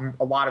lot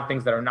of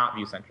things that are not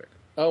view centric.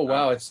 Oh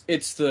wow,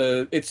 it's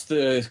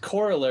the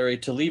corollary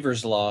to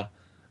Lever's law.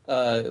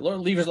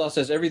 Lever's law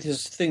says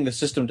everything the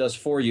system does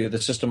for you, the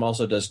system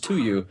also does to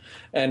you.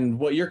 And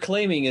what you're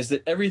claiming is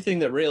that everything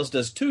that Rails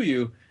does to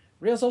you,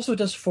 Rails also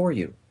does for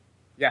you.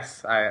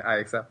 Yes, I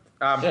accept.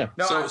 Yeah.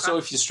 No, so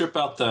if you strip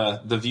out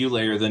the view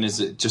layer, then is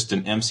it just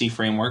an MC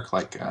framework,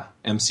 like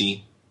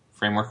MC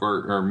framework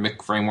or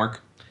MIC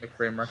framework? MIC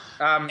framework.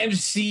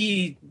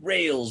 MC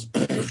Rails.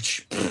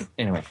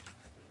 Anyway.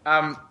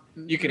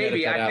 You can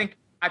maybe. edit that out.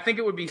 I think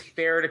it would be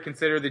fair to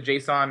consider the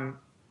JSON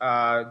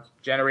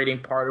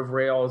generating part of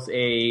Rails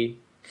the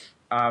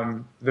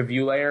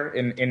view layer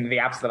in the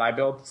apps that I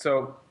build.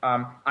 So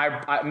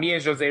me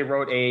and Jose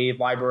wrote a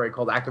library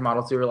called Active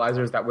Model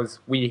Serializers that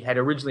we had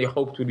originally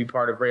hoped would be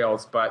part of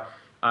Rails. But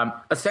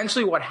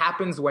essentially what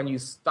happens when the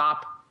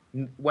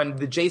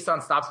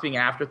JSON stops being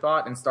an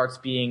afterthought and starts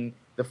being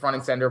the front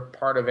and center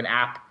part of an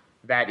app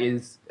that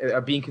is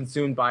being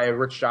consumed by a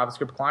rich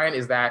JavaScript client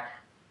is that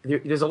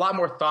there's a lot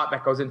more thought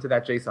that goes into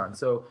that JSON.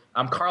 So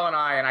Carl and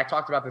I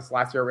talked about this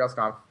last year at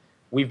RailsConf,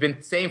 we've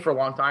been saying for a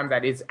long time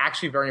that it's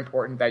actually very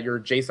important that your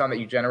JSON that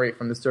you generate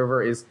from the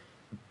server is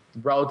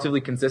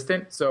relatively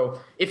consistent. So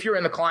if you're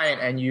in the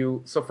client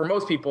so for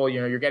most people,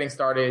 you're getting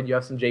started, you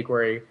have some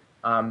jQuery,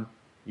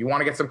 you want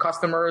to get some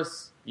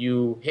customers,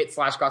 you hit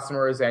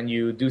 /customers and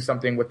you do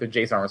something with the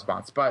JSON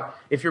response. But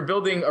if you're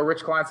building a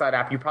rich client-side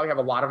app, you probably have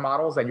a lot of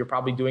models and you're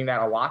probably doing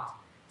that a lot.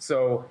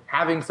 So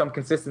having some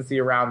consistency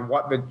around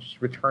what the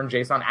return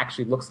JSON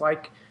actually looks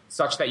like,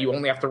 such that you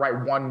only have to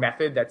write one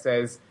method that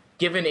says,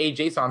 given a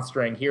JSON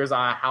string, here's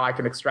how I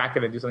can extract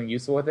it and do something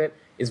useful with it,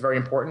 is very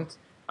important.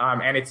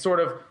 And it's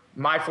sort of,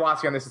 my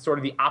philosophy on this is sort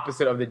of the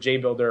opposite of the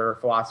JBuilder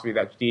philosophy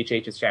that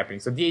DHH is championing.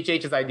 So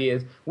DHH's idea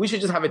is we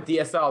should just have a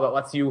DSL that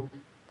lets you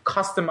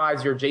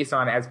customize your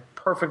JSON as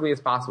perfectly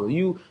as possible.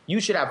 You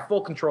should have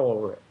full control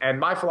over it. And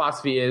my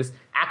philosophy is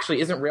actually,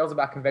 isn't Rails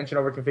about convention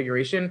over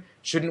configuration?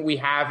 Shouldn't we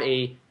have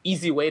a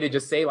easy way to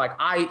just say, like,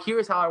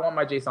 here's how I want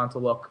my JSON to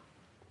look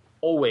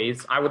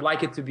always. I would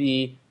like it to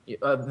be,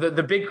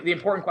 the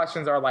important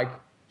questions are like,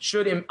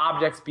 should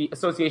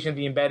associations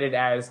be embedded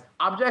as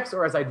objects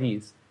or as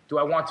IDs? Do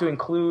I want to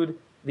include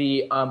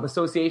the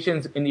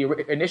associations in the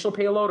initial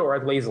payload or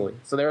as lazily?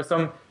 So there are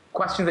some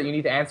questions that you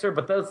need to answer,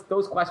 but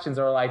those questions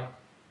are like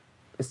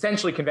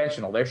essentially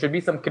conventional. There should be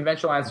some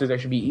conventional answers. There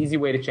should be an easy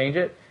way to change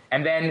it.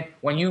 And then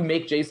when you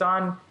make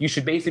JSON, you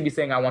should basically be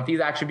saying, I want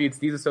these attributes,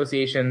 these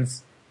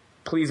associations.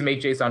 Please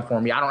make JSON for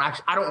me. I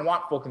don't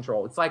want full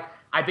control. It's like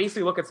I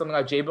basically look at something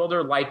like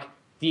JBuilder like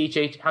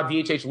DHH, how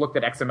DHH looked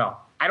at XML.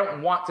 I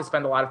don't want to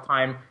spend a lot of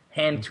time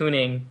hand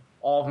tuning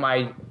all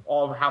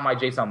of how my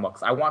JSON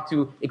looks. I want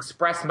to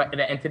express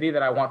the entity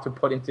that I want to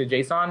put into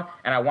JSON,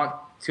 and I want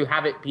to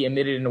have it be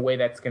emitted in a way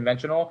that's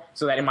conventional,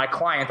 so that in my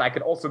client I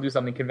could also do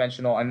something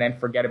conventional and then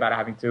forget about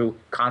having to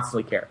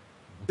constantly care.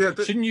 Yeah,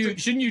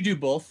 shouldn't you do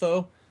both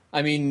though?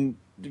 I mean,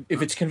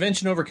 if it's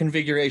convention over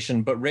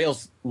configuration, but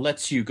Rails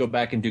lets you go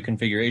back and do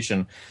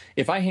configuration.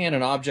 If I hand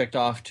an object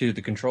off to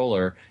the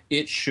controller,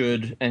 it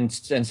should, and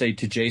say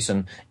to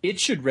JSON, it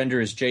should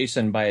render as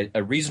JSON by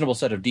a reasonable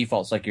set of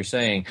defaults, like you're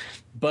saying.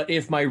 But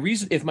if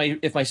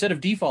my set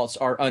of defaults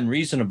are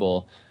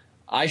unreasonable,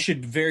 I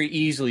should very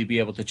easily be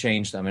able to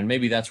change them, and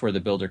maybe that's where the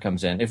builder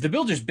comes in. If the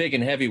builder's big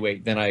and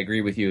heavyweight, then I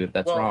agree with you that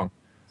that's wrong.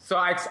 So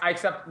I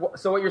accept.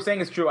 So what you're saying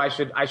is true. I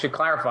should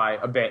clarify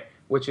a bit,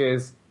 which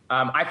is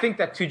I think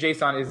that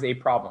to-JSON is a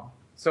problem.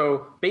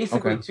 So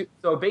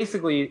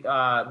basically,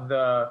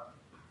 the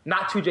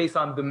not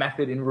to-JSON, the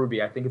method in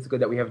Ruby. I think it's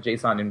good that we have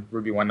JSON in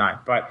Ruby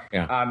 1.9.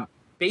 But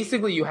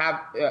basically, you have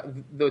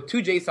the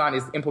to-JSON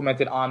is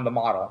implemented on the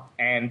model,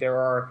 and there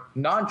are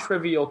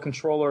non-trivial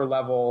controller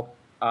level,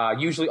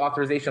 usually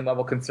authorization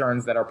level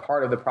concerns that are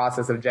part of the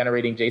process of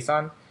generating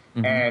JSON.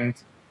 Mm-hmm. And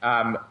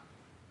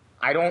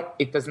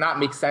it does not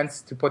make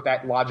sense to put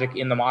that logic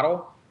in the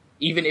model,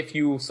 even if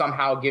you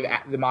somehow give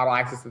the model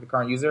access to the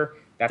current user.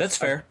 That's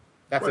fair.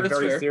 That's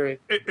very serious.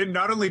 It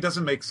not only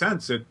doesn't make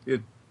sense, it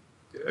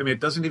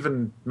doesn't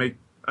even make,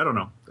 I don't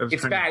know.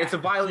 It's bad. It's a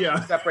violation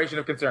of separation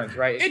of concerns,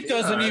 right? It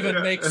doesn't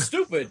even make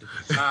stupid.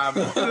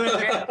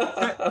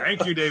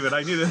 Thank you, David.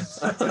 I knew this.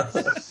 But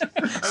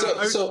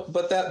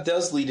that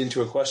does lead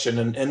into a question,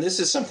 and this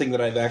is something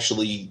that I've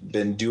actually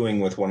been doing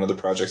with one of the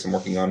projects I'm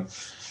working on.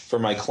 For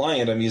my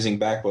client, I'm using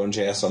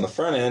Backbone.js on the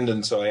front end,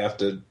 and so I have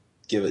to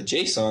give it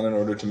JSON in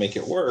order to make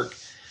it work.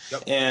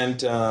 Yep.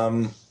 And,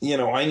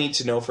 I need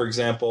to know, for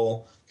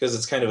example, because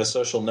it's kind of a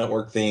social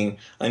network thing,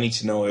 I need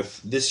to know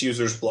if this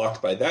user is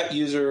blocked by that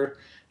user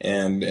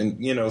and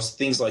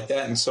things like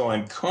that. And so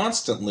I'm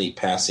constantly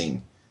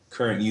passing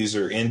current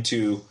user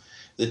into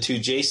the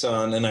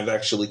to-JSON, and I've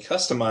actually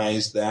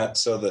customized that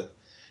so that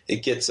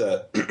it gets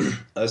a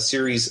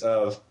series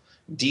of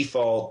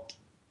default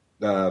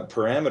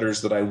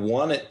parameters that I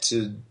want it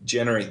to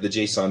generate the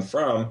JSON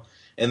from,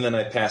 and then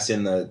I pass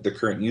in the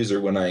current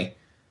user when I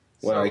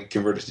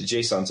convert it to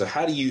JSON. So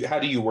how do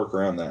you work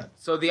around that?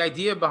 So the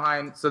idea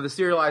behind the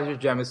serializer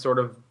gem is sort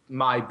of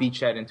my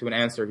beachhead into an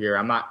answer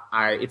here.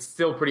 It's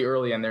still pretty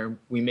early, and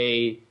we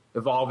may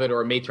evolve it,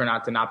 or it may turn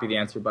out to not be the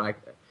answer. But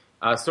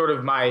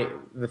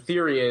the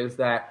theory is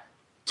that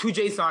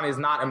to-JSON is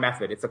not a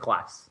method; it's a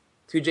class.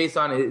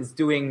 To-JSON is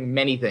doing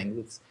many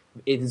things.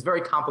 It is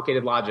very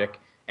complicated logic,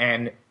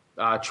 and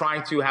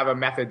trying to have a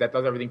method that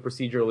does everything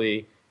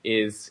procedurally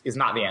is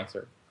not the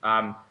answer.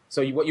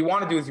 So what you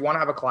want to do is you want to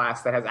have a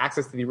class that has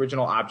access to the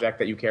original object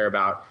that you care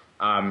about,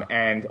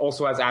 and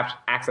also has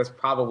access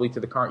probably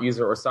to the current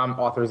user or some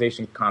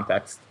authorization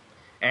context.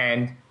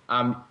 And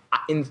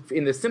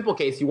in the simple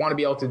case, you want to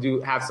be able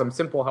to have some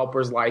simple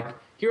helpers like,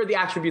 here are the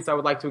attributes I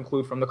would like to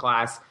include from the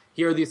class.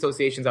 Here are the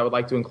associations I would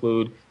like to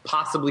include,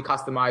 possibly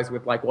customized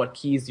with like what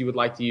keys you would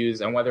like to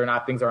use and whether or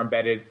not things are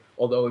embedded,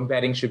 although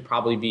embedding should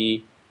probably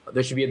be,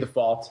 there should be a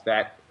default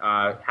that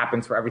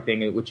happens for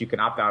everything, which you can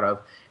opt out of.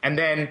 And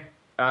then,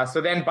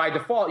 so then by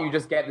default, you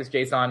just get this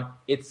JSON.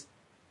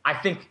 I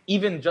think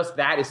even just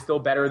that is still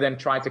better than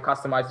trying to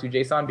customize to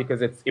JSON,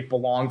 because it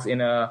belongs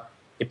in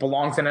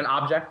an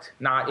object,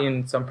 not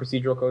in some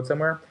procedural code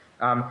somewhere.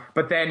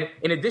 But then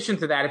in addition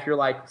to that, if you're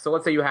like, so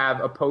let's say you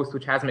have a post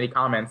which has many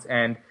comments,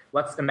 and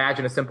let's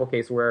imagine a simple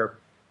case where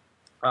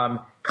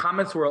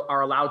comments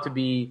are allowed to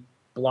be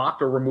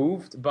blocked or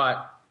removed,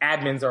 but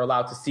admins are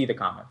allowed to see the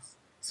comments.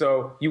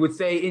 So you would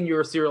say in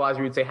your serializer,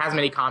 you would say has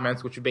many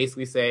comments, which would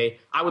basically say,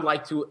 I would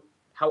like to,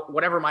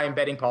 whatever my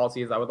embedding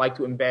policy is, I would like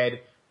to embed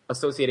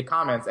associated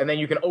comments. And then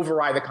you can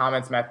override the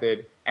comments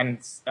method and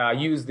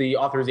use the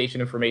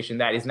authorization information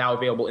that is now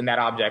available in that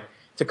object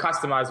to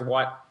customize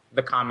what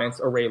the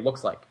comments array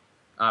looks like.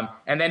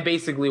 And then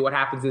basically what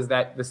happens is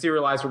that the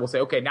serializer will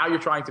say, okay, now you're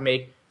trying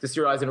to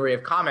serialize an array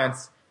of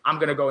comments. I'm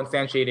going to go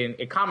instantiate in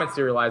a comment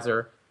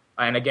serializer.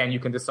 And again, you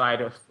can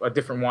decide a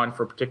different one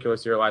for a particular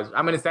serializer.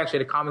 I'm going to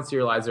instantiate a comment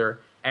serializer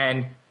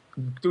and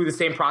do the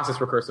same process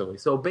recursively.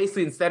 So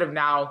basically, instead of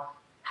now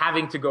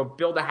having to go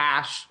build a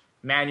hash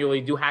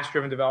manually, do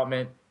hash-driven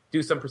development,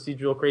 do some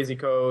procedural crazy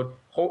code,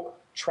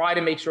 try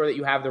to make sure that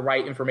you have the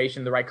right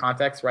information, the right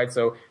context, right?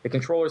 So the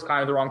controller is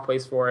kind of the wrong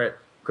place for it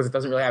because it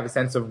doesn't really have a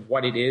sense of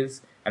what it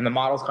is, and the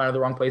model is kind of the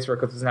wrong place for it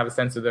because it doesn't have a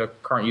sense of the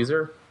current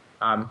user.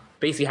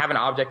 Basically have an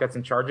object that's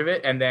in charge of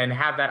it, and then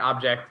have that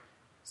object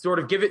sort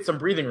of give it some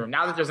breathing room.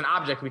 Now that there's an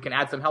object, we can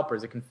add some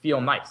helpers. It can feel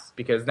nice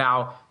because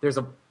now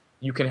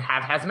you can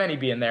have has many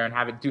be in there and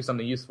have it do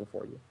something useful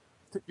for you.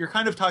 You're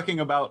kind of talking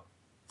about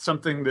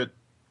something that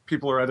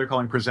people are either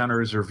calling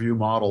presenters or view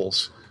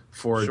models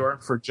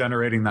for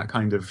generating that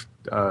kind of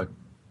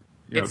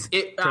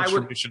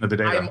transformation of the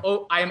data.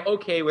 I am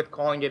okay with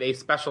calling it a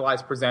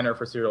specialized presenter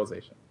for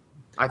serialization.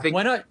 I think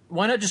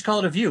why not just call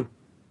it a view?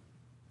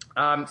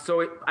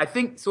 I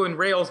think in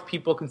Rails,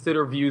 people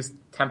consider views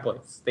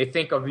templates. They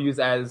think of views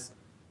as,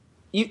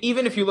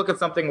 even if you look at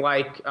something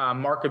like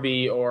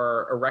Markaby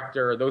or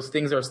Erector, those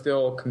things are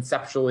still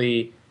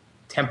conceptually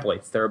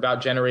templates. They're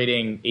about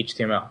generating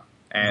HTML.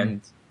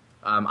 And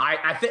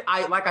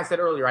like I said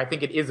earlier, I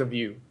think it is a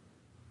view.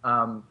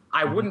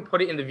 I wouldn't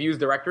put it in the views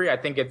directory. I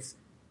think it's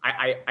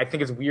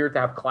weird to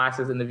have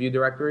classes in the view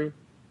directory.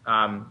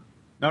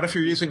 Not if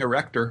you're using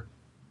Erector.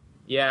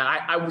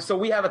 Yeah, so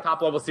we have a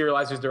top-level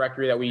serializers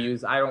directory that we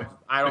use. I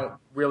don't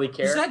really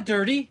care. Is that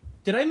dirty?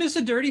 Did I miss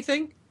a dirty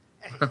thing?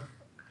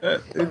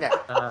 Could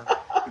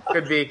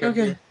be.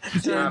 Okay.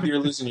 You're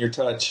losing your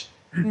touch.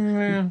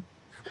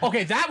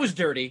 Okay, that was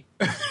dirty.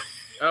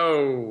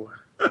 Oh.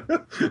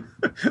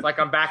 Like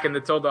I'm back in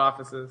the Tilda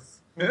offices.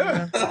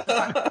 Yeah.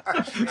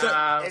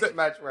 It's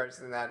much worse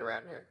than that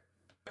around here.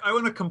 I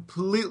want to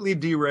completely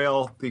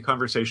derail the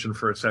conversation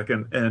for a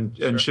second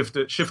and shift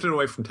it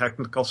away from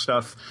technical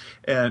stuff.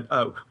 And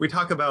we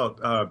talk about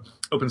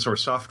open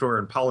source software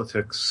and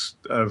politics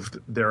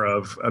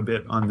thereof a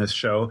bit on this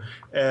show.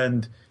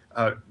 And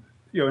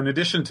in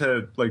addition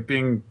to like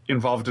being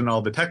involved in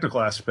all the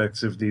technical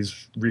aspects of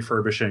these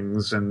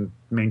refurbishings and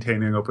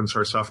maintaining open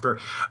source software,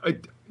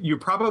 you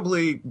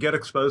probably get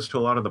exposed to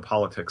a lot of the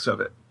politics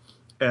of it.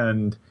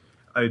 And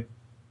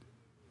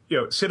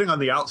sitting on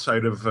the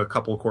outside of a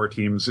couple core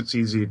teams, it's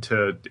easy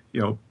to,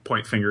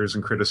 point fingers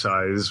and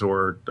criticize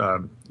or,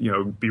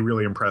 be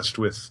really impressed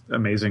with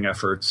amazing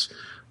efforts.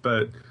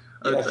 But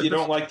if you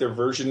don't like their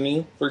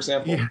versioning, for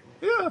example.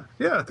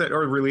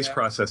 Or release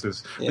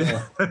processes.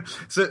 Yeah.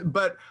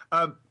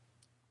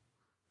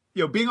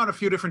 Being on a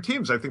few different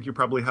teams, I think you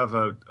probably have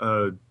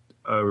a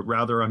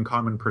rather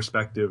uncommon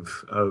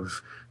perspective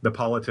of the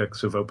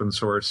politics of open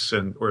source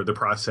or the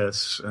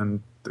process,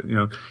 and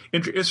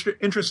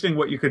interesting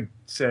what you could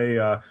say,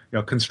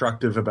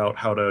 constructive about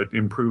how to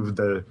improve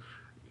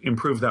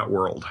that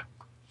world.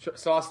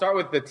 So I'll start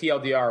with the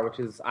TLDR, which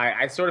is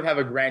I sort of have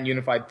a grand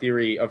unified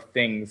theory of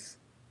things.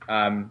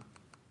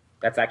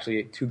 That's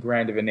actually too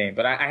grand of a name,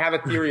 but I have a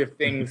theory of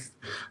things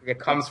that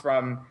comes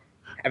from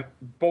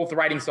both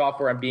writing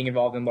software and being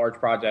involved in large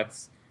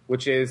projects,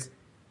 which is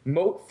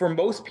for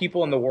most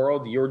people in the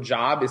world, your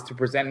job is to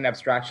present an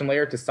abstraction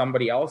layer to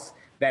somebody else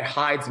that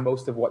hides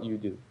most of what you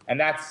do. And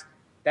that's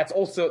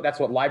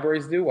what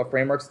libraries do, what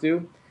frameworks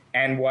do,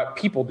 and what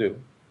people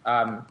do.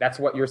 That's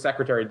what your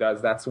secretary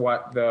does. That's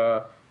what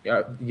the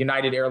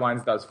United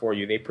Airlines does for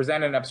you. They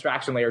present an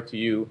abstraction layer to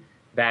you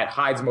that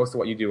hides most of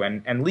what you do.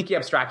 And leaky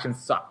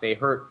abstractions suck. They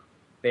hurt.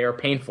 They are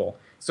painful.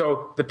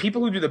 So the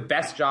people who do the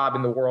best job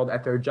in the world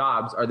at their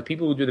jobs are the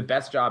people who do the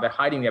best job at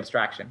hiding the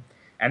abstraction.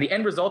 And the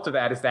end result of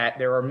that is that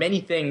there are many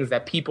things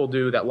that people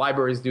do, that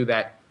libraries do,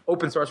 that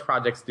open source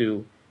projects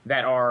do,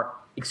 that are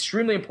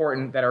extremely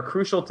important, that are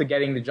crucial to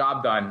getting the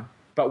job done,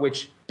 but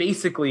which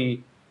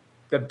basically,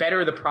 the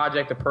better the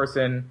project, the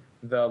person,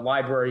 the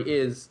library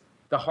is,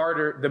 the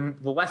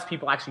less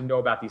people actually know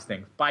about these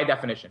things, by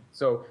definition.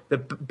 So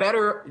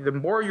the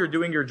more you're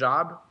doing your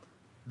job,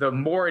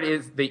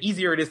 the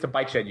easier it is to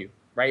bike shed you,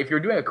 right? If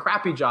you're doing a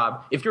crappy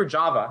job, if you're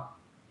Java,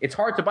 it's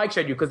hard to bike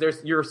shed you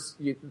because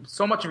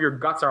so much of your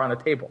guts are on the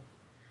table,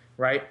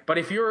 right? But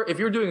if you're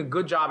doing a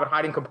good job at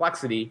hiding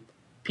complexity,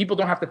 people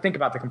don't have to think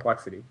about the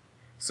complexity.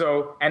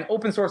 So, and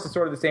open source is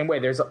sort of the same way.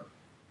 There's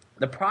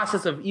the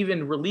process of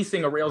even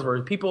releasing a Rails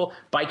version. People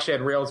bike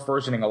shed Rails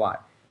versioning a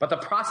lot, but the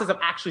process of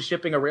actually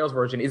shipping a Rails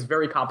version is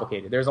very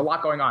complicated. There's a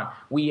lot going on.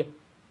 We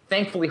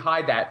thankfully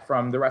hide that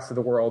from the rest of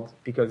the world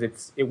because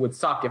it would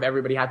suck if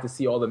everybody had to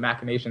see all the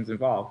machinations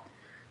involved.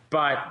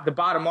 But the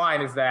bottom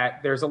line is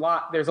that there's a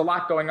lot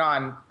going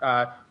on,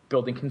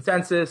 building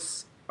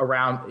consensus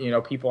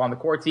around people on the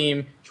core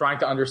team, trying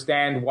to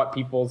understand what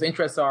people's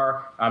interests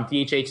are.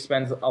 DHH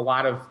spends a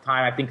lot of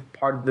time. I think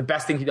part of the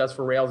best thing he does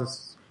for Rails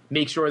is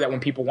make sure that when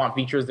people want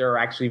features, there are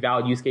actually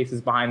valid use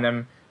cases behind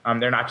them.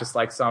 They're not just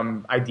like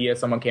some idea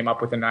someone came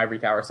up with in an ivory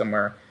tower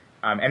somewhere.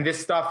 And this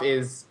stuff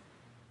is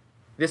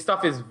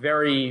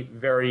very,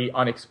 very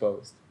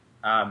unexposed.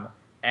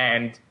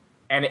 And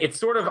it's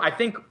sort of, I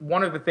think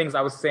one of the things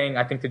I was saying,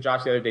 I think to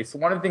Josh the other day, so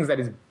one of the things that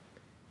is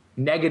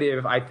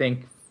negative, I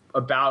think,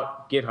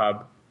 about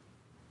GitHub,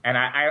 and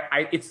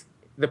it's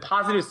the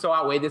positives so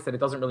outweigh this that it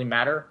doesn't really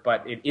matter,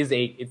 but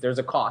there's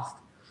a cost,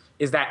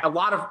 is that a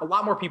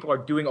lot more people are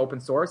doing open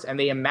source, and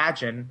they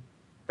imagine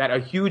that a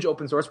huge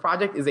open source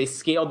project is a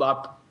scaled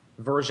up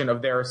version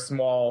of their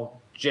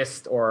small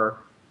gist or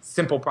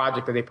simple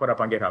project that they put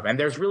up on GitHub. And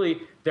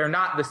they're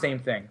not the same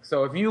thing.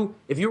 So if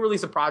you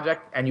release a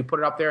project and you put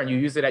it up there and you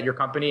use it at your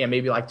company and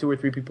maybe like 2 or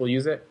 3 people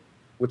use it,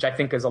 which I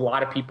think is a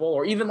lot of people,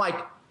 or even like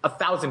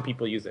 1,000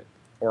 people use it,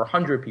 or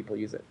 100 people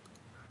use it,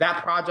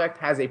 that project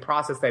has a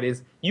process that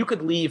is, you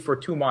could leave for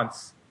 2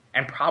 months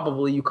and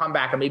probably you come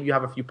back and maybe you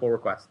have a few pull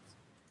requests.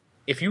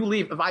 If you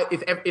leave,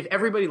 if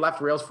everybody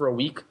left Rails for a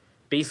week,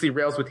 basically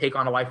Rails would take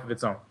on a life of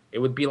its own. It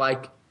would be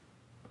like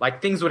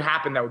things would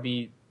happen that would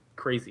be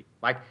crazy.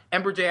 Like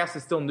Ember.js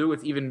is still new.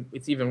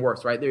 It's even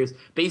worse, right?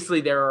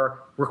 There are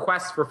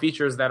requests for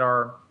features that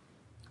are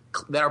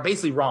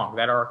basically wrong,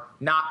 that are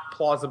not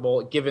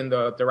plausible given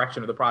the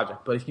direction of the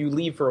project. But if you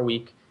leave for a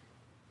week,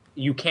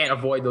 you can't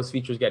avoid those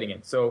features getting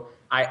in. So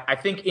I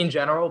think in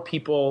general,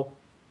 people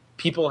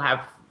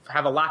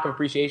have a lack of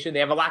appreciation. They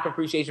have a lack of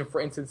appreciation, for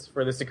instance,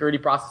 for the security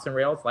process in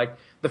Rails. Like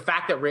the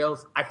fact that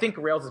I think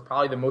Rails is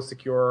probably the most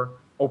secure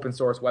open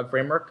source web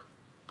framework.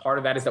 Part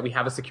of that is that we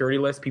have a security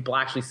list. People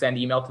actually send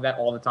email to that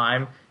all the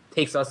time. It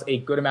takes us a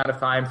good amount of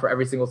time for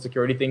every single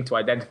security thing to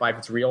identify if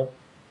it's real.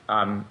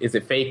 Is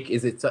it fake?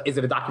 Is it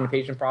a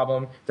documentation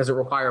problem? Does it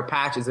require a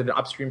patch? Is it an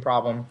upstream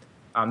problem?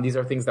 These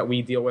are things that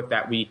we deal with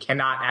that we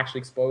cannot actually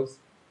expose,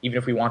 even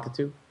if we wanted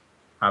to.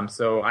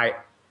 So I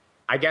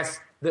guess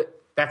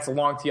that's a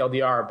long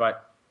TLDR,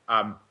 but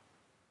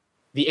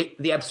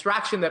the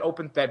abstraction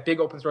that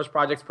big open source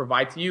projects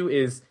provide to you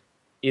is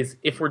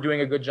if we're doing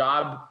a good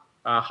job,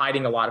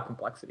 hiding a lot of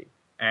complexity.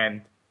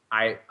 And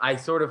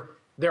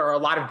there are a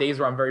lot of days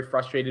where I'm very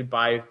frustrated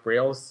by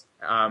Rails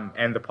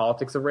and the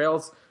politics of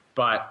Rails,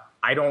 but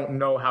I don't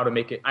know how to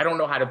make it. I don't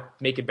know how to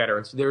make it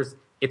better. There's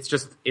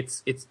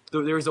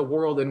a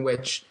world in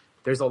which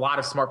there's a lot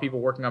of smart people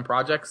working on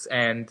projects,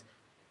 and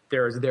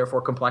there's therefore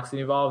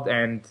complexity involved.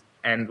 And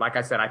like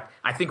I said,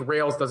 I think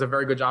Rails does a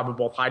very good job of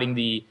both hiding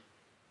the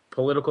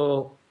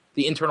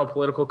internal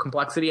political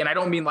complexity. And I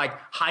don't mean like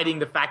hiding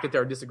the fact that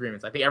there are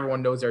disagreements. I think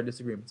everyone knows there are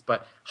disagreements,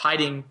 but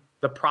hiding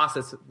the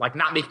process, like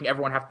not making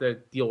everyone have to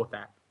deal with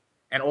that,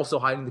 and also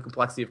hiding the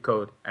complexity of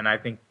code. And I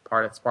think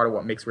that's part of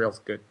what makes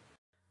Rails good.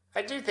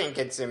 I do think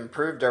it's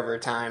improved over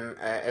time,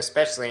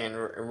 especially in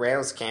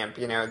Rails camp.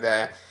 You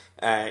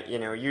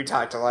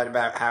talked a lot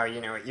about how,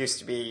 it used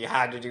to be you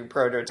had to do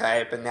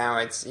prototype, and now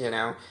it's,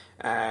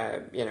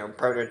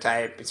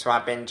 prototype,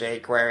 swap in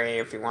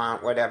jQuery if you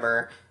want,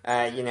 whatever,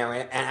 and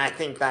I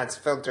think that's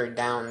filtered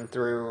down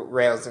through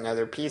Rails and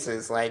other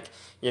pieces. Like,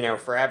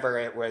 forever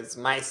it was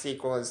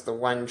MySQL is the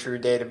one true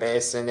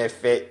database, and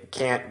if it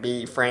can't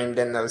be framed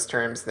in those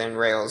terms, then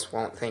Rails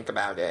won't think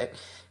about it.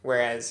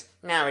 Whereas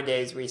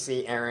nowadays we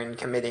see Aaron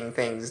committing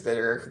things that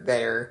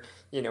are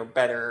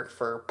better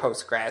for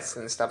Postgres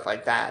and stuff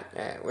like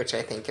that, which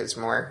I think is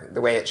more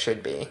the way it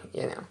should be,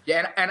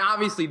 Yeah, and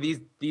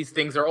obviously these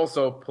things are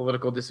also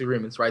political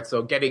disagreements, right?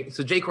 So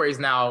jQuery is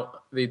now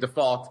the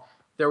default.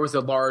 There was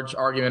a large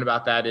argument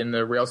about that in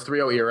the Rails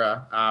 3.0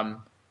 era.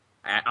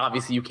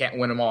 Obviously, you can't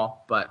win them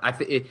all, but I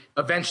think it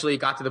eventually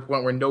got to the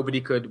point where nobody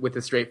could, with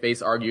a straight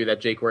face, argue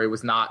that jQuery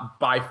was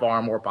not by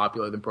far more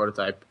popular than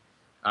Prototype.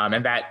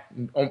 And that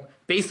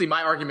basically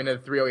my argument in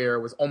the 3.0 era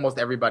was almost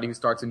everybody who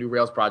starts a new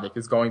Rails project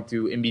is going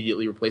to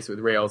immediately replace it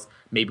with Rails.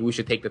 Maybe we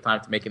should take the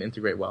time to make it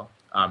integrate well.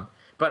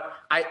 But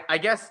I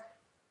guess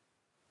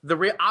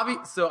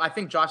so I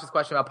think Josh's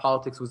question about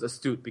politics was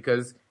astute,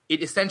 because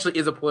it essentially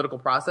is a political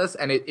process,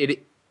 and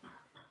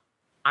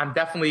I'm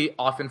definitely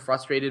often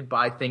frustrated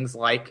by things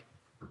like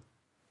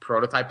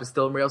Prototype is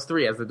still in Rails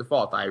 3 as the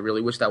default. I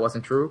really wish that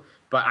wasn't true,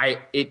 but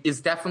it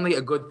is definitely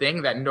a good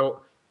thing that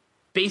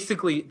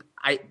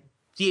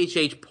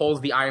DHH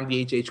pulls the I am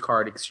DHH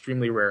card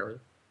extremely rarely.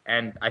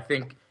 And I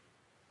think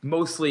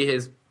mostly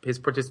his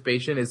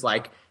participation is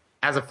like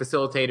as a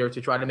facilitator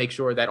to try to make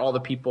sure that all the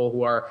people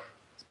who are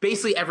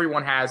basically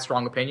everyone has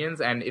strong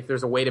opinions. And if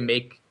there's a way to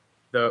make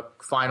the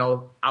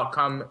final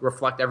outcome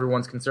reflect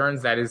everyone's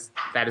concerns, that is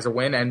a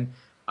win. And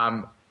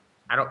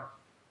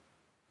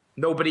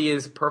nobody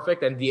is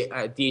perfect, and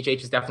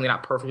DHH is definitely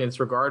not perfect in this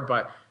regard.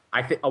 But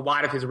I think a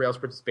lot of his Rails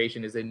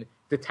participation is in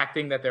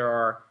detecting that there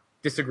are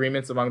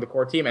disagreements among the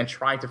core team and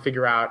trying to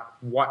figure out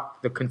what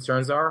the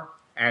concerns are,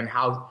 and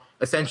how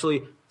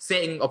essentially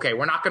saying, okay,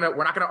 we're not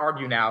gonna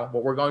argue now.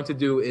 What we're going to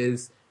do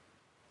is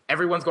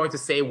everyone's going to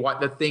say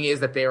what the thing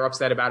is that they are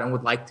upset about and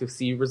would like to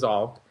see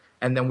resolved,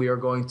 and then we are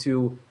going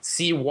to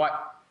see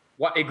what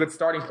a good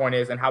starting point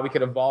is and how we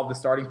could evolve the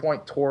starting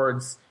point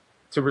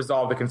to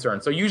resolve the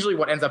concern. So usually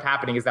what ends up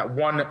happening is that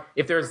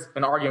if there's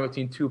an argument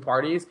between two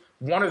parties,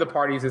 one of the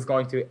parties is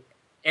going to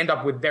end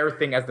up with their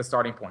thing as the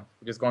starting point,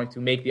 which is going to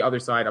make the other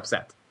side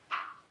upset.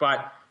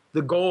 But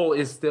the goal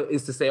is to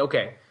say,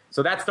 okay,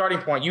 so that starting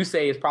point you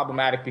say is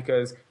problematic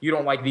because you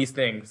don't like these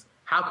things.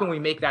 How can we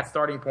make that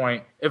starting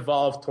point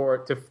evolve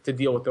to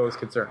deal with those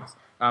concerns?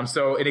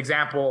 So an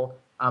example,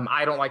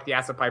 I don't like the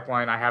asset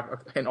pipeline. I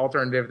have an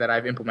alternative that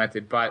I've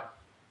implemented, but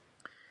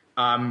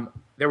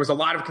there was a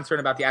lot of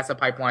concern about the asset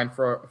pipeline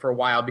for a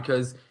while,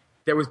 because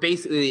it was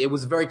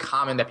very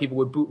common that people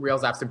would boot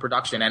Rails apps in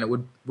production and it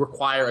would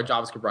require a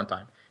JavaScript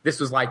runtime. this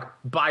was like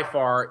by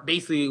far,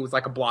 basically it was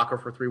like a blocker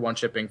for 3.1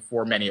 shipping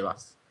for many of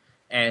us.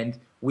 And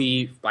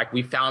we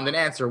found an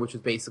answer, which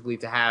was basically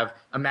to have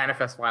a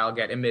manifest file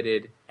get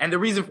emitted. And the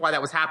reason why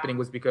that was happening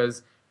was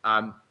because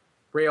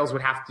Rails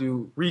would have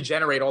to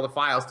regenerate all the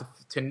files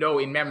to know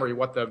in memory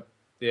what the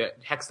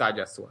hex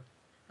digests were.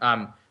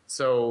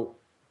 So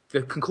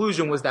the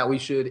conclusion was that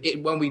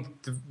when we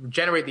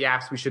generate the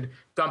apps, we should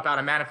dump out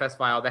a manifest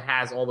file that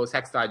has all those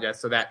hex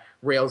digests so that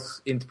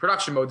Rails in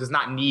production mode does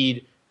not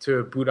need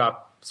to boot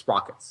up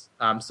sprockets.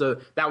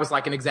 So that was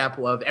like an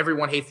example of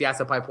everyone hates the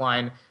asset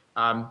pipeline.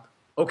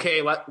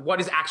 Okay, what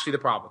is actually the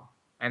problem?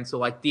 And so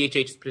like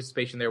DHH's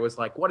participation there was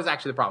like, what is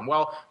actually the problem?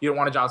 Well, you don't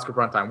want a JavaScript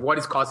runtime. What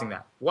is causing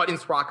that? What in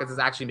sprockets is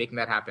actually making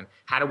that happen?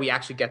 How do we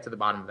actually get to the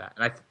bottom of that?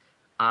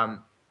 And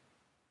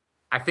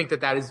I think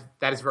that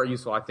is very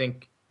useful. I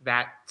think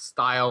that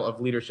style of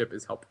leadership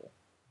is helpful.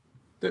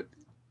 That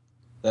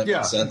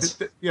makes sense.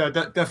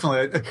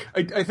 Definitely.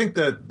 I think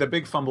that the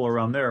big fumble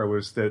around there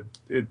was that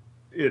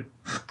it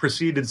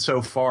proceeded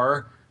so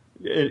far,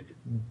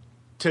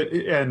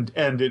 and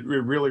it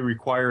really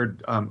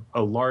required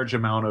a large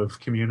amount of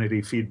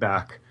community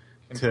feedback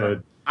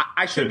to.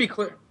 I should be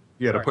clear.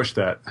 Yeah, to push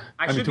that.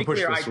 I should be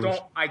clear.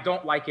 I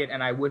don't like it,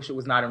 and I wish it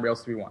was not in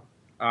Rails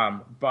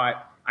 3.1.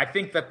 But I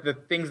think that the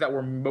things that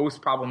were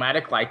most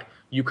problematic, like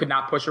you could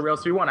not push a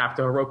Rails 3.1 app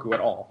to Heroku at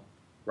all,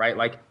 right?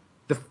 Like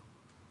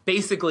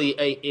basically,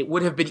 it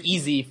would have been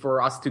easy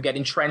for us to get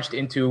entrenched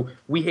into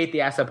we hate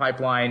the asset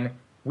pipeline,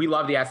 we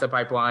love the asset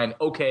pipeline.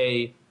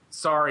 Okay,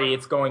 sorry,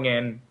 it's going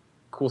in.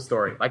 Cool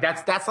story. Like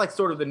that's like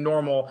sort of the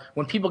normal.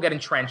 When people get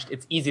entrenched,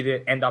 it's easy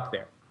to end up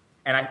there.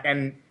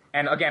 And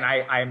again,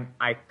 I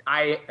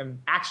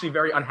am actually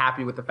very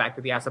unhappy with the fact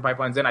that the asset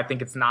pipeline's in. I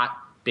think it's not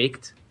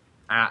baked.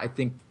 I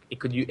think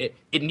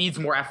it needs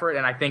more effort,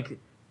 and I think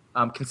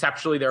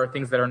conceptually there are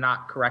things that are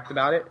not correct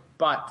about it.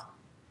 But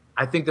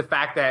I think the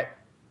fact that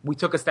we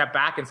took a step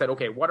back and said,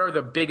 okay, what are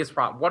the biggest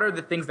problems? What are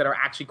the things that are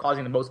actually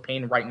causing the most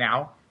pain right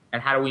now?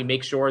 And how do we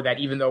make sure that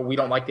even though we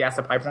don't like the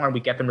asset pipeline, we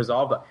get them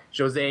resolved?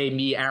 Jose,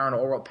 me, Aaron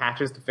all wrote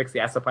patches to fix the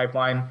asset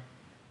pipeline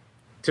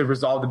to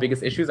resolve the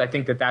biggest issues. I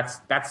think that's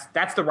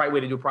the right way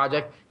to do a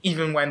project,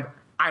 even when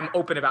I'm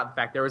open about the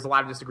fact there is a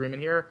lot of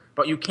disagreement here.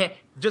 But you can't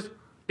just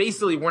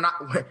basically we're not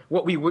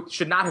what we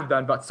should not have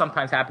done, but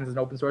sometimes happens in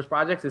open source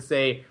projects is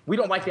say we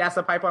don't like the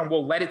asset pipeline,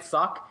 we'll let it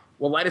suck.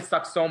 We'll let it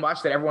suck so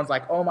much that everyone's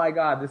like, oh my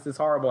god, this is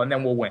horrible, and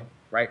then we'll win,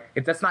 right?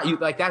 That's not you.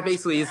 Like that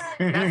basically is.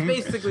 That's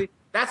basically.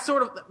 That's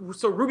sort of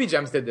so Ruby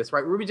Gems did this,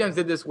 right? Ruby Gems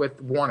did this with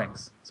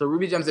warnings. So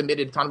Ruby Gems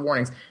emitted a ton of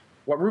warnings.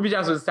 What Ruby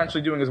Gems was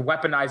essentially doing is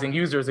weaponizing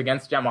users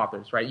against gem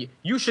authors, right?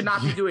 You should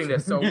not be doing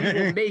this. So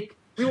we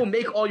will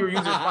make all your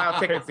users file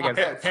tickets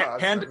against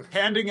them.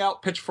 Handing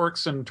out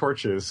pitchforks and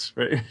torches,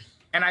 right?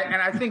 And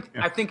I think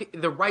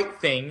the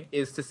right thing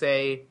is to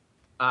say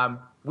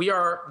we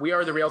are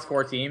the Rails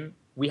core team.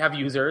 We have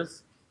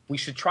users. We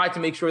should try to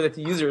make sure that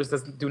the users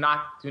do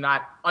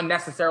not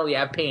unnecessarily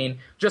have pain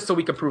just so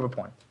we can prove a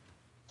point.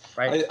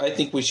 Right. I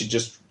think we should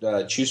just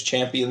choose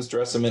champions,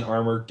 dress them in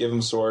armor, give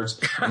them swords,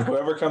 and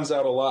whoever comes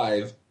out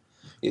alive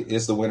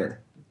is the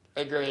winner.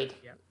 Agreed.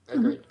 Yeah.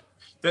 Agreed.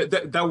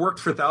 That worked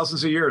for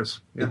thousands of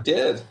years. Yeah. It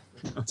did.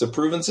 It's a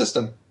proven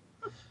system.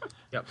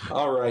 Yep.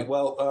 All right.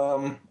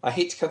 Well, I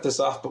hate to cut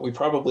this off, but we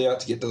probably ought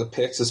to get to the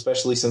picks,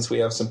 especially since we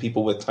have some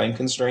people with time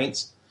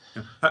constraints.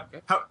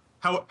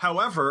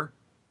 However,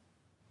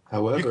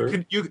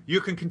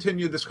 you can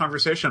continue this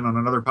conversation on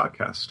another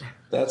podcast.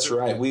 That's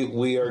right.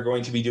 We are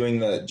going to be doing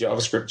the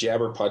JavaScript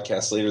Jabber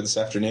podcast later this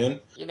afternoon.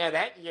 You know,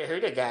 that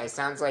Yehuda guy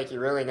sounds like he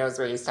really knows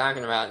what he's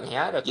talking about, and he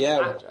had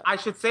a I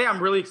should say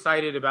I'm really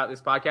excited about this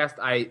podcast.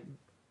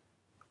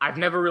 I've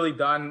never really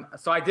done –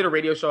 so I did a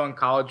radio show in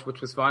college, which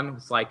was fun. It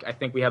was like I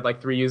think we had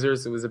like 3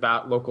 users. It was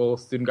about local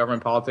student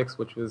government politics,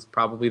 which was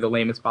probably the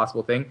lamest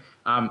possible thing.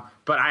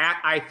 But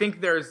I think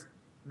there's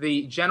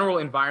the general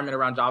environment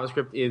around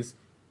JavaScript is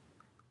 –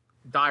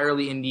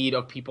 direly in need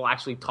of people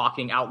actually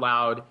talking out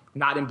loud,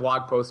 not in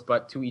blog posts,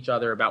 but to each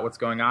other about what's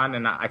going on.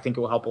 And I think it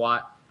will help a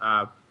lot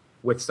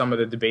with some of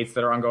the debates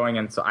that are ongoing.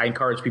 And so I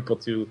encourage people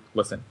to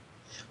listen.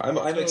 I'm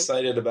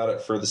excited about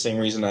it for the same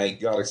reason I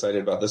got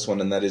excited about this one,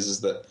 and that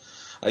is that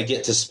I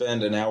get to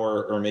spend an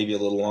hour or maybe a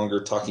little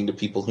longer talking to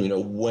people who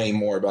know way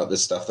more about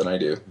this stuff than I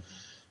do.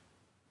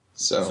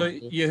 So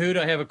Yehuda,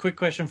 I have a quick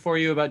question for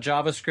you about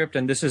JavaScript,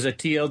 and this is a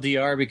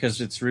TLDR because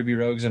it's Ruby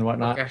Rogues and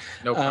whatnot. Okay,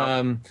 no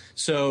problem.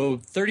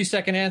 So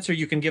 30-second answer,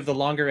 you can give the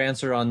longer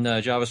answer on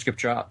JavaScript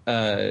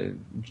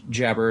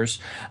jabbers.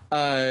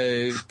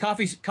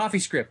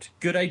 CoffeeScript,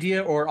 good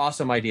idea or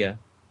awesome idea?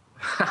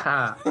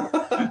 That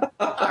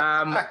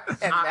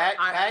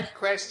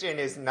question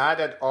is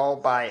not at all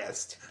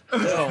biased.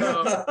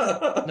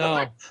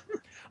 No.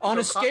 On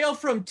a scale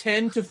from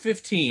 10 to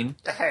 15.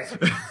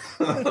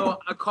 So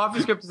a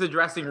CoffeeScript is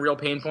addressing real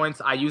pain points.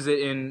 I use it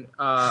in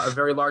a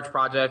very large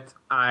project.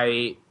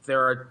 There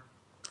are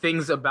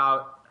things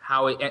about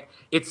how it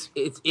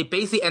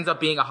basically ends up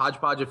being a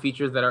hodgepodge of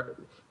features that are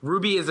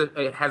Ruby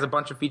has a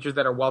bunch of features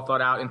that are well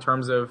thought out in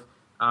terms of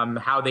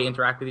how they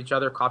interact with each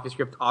other.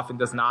 CoffeeScript often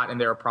does not,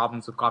 and there are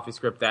problems with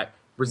CoffeeScript that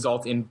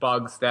result in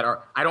bugs that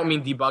are, I don't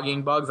mean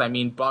debugging bugs, I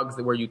mean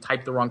bugs where you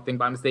type the wrong thing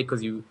by mistake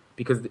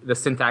because the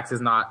syntax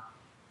is not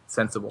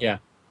sensible. Yeah.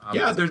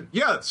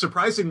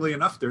 Surprisingly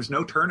enough, there's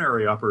no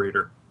ternary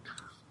operator.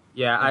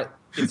 Yeah,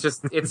 it's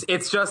just the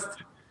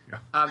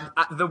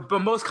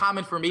most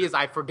common for me is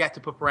I forget to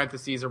put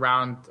parentheses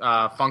around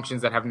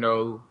functions that have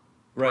no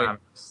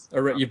parameters.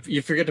 Or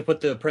you forget to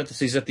put the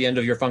parentheses at the end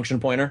of your function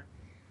pointer.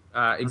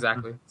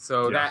 Exactly.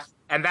 So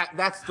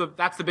that's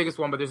the biggest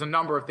one, but there's a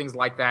number of things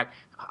like that.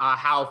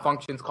 How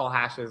functions call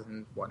hashes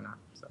and whatnot.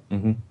 So.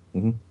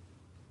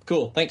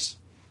 Cool. Thanks.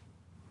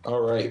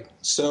 All right.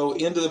 So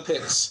into the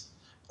picks.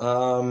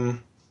 Avdi,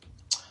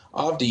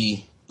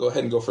 go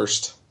ahead and go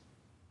first.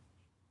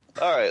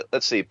 All right,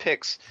 let's see.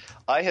 Picks.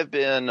 I have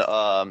been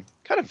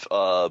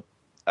apropos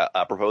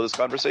of this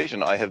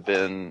conversation, I have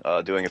been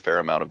doing a fair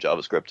amount of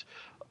JavaScript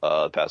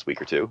the past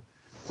week or two,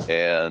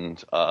 and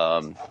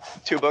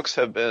 2 books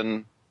have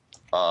been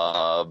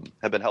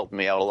helping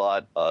me out a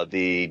lot.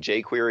 The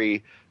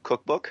jQuery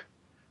cookbook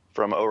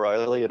from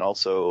O'Reilly, and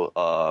also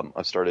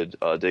I've started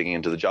digging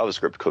into the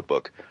JavaScript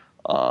cookbook.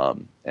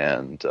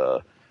 And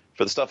for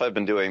the stuff I've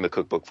been doing, the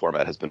cookbook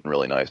format has been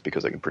really nice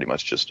because I can pretty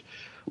much just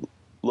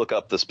look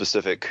up the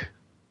specific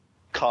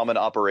common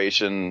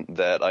operation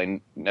that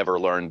I never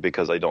learned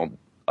because I don't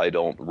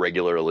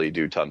regularly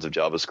do tons of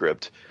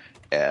JavaScript,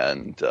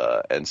 and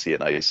see a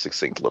nice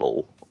succinct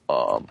little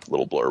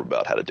blurb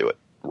about how to do it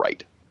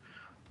right.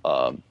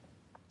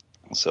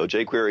 So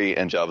jQuery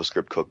and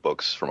JavaScript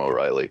cookbooks from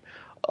O'Reilly.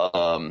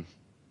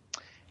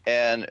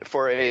 And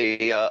for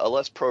a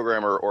less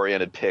programmer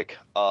oriented pick,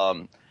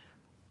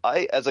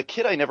 as a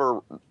kid I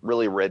never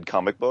really read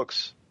comic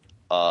books.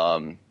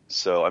 So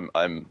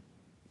I'm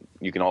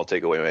you can all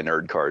take away my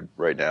nerd card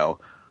right now.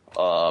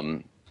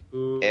 And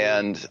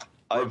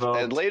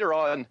later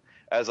on,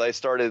 as I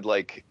started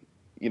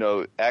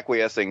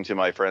acquiescing to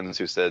my friends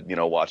who said,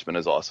 Watchmen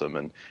is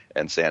awesome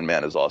and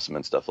Sandman is awesome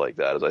and stuff like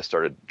that, as I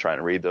started trying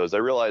to read those, I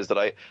realized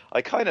that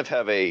I kind of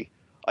have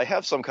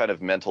some kind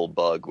of mental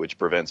bug which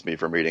prevents me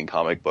from reading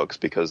comic books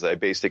because I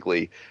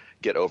basically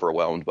get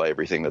overwhelmed by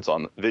everything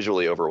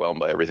visually overwhelmed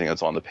by everything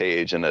that's on the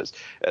page, and as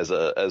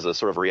a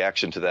sort of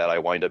reaction to that, I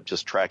wind up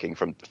just tracking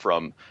from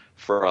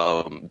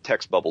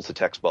text bubble to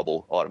text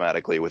bubble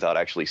automatically without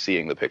actually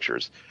seeing the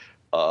pictures.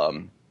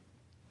 And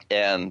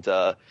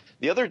the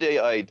other day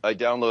I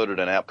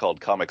downloaded an app called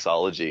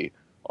Comixology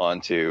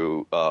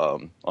onto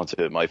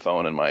my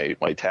phone and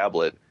my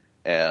tablet,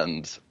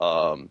 and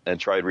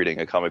tried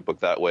reading a comic book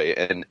that way.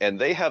 And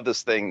they have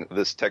this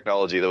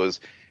technology that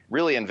was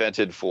really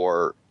invented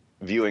for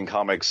viewing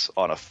comics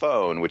on a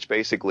phone, which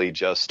basically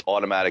just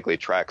automatically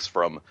tracks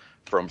from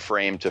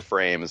frame to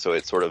frame. So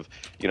it sort of,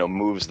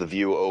 moves the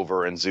view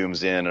over and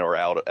zooms in or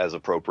out as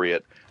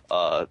appropriate,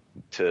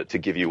 to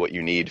give you what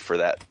you need for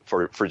that,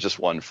 for just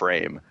one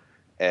frame.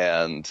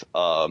 And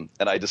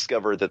I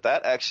discovered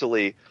that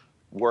actually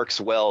works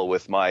well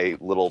with my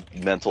little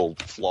mental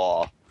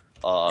flaw,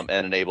 and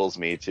enables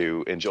me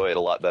to enjoy it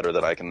a lot better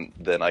than I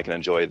can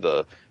enjoy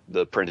the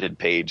printed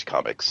page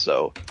comics.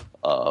 So,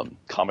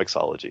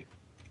 Comixology.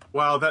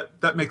 Wow,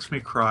 that makes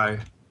me cry.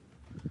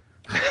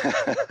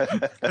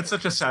 That's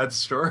such a sad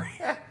story.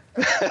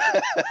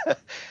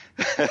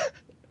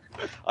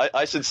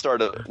 We should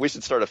start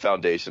a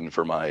foundation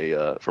for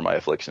my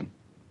affliction.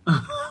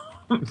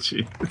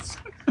 Jeez.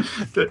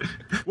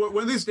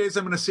 One of these days,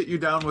 I'm going to sit you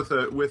down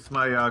with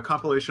my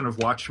compilation of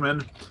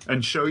Watchmen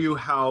and show you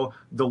how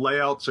the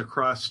layouts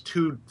across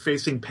 2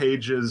 facing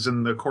pages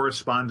and the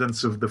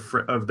correspondence of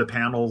the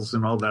panels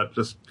and all that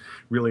just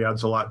really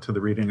adds a lot to the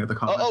reading of the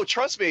comic. Oh,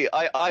 trust me,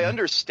 I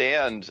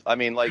understand. I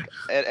mean,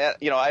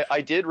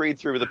 I did read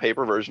through the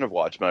paper version of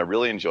Watchmen. I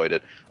really enjoyed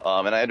it,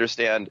 and I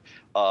understand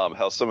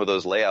how some of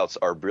those layouts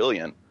are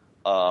brilliant.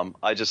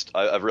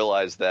 I've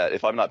realized that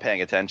if I'm not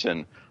paying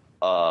attention,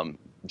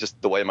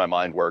 just the way my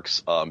mind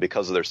works,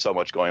 because there's so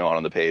much going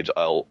on the page,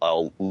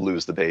 I'll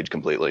lose the page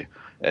completely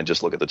and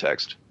just look at the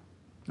text.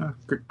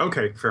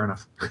 Okay, fair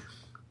enough.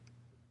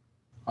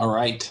 All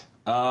right.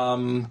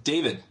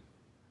 David.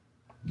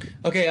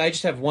 Okay, I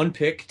just have one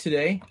pick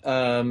today.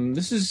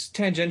 This is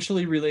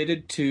tangentially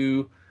related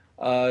to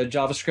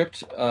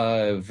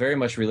JavaScript, very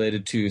much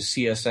related to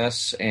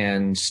CSS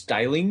and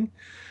styling.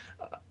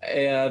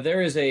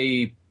 There is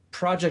a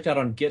project out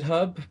on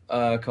GitHub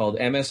called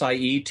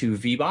MSIE to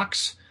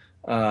VBox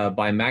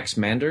by Max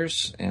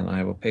Manders, and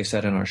I will paste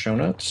that in our show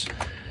notes.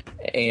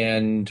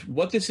 And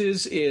what this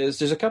is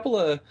there's a couple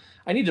of,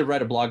 I need to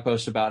write a blog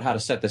post about how to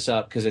set this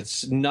up because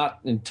it's not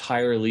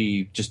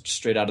entirely just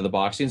straight out of the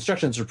box. The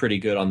instructions are pretty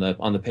good on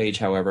the page,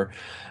 however.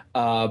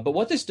 But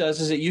what this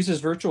does is it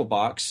uses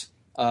VirtualBox,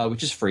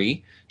 which is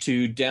free,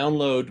 to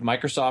download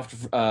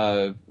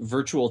Microsoft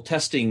Virtual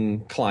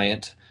Testing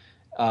Client,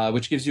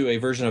 which gives you a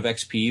version of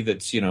XP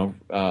that's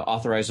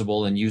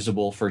authorizable and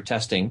usable for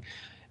testing,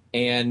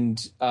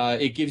 and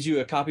it gives you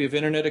a copy of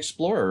Internet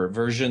Explorer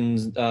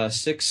version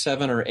 6,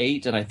 7, or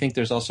 8, and I think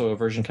there's also a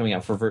version coming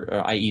out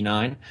for IE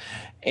 9,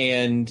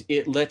 and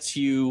it lets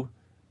you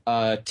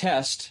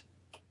test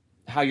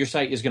how your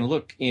site is going to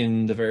look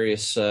in the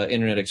various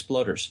Internet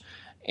Explorers.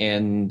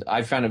 And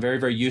I found it very,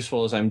 very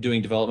useful as I'm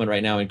doing development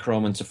right now in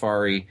Chrome and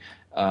Safari,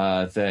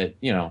 that,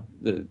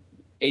 the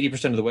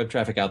 80% of the web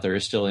traffic out there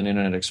is still in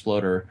Internet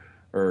Explorer,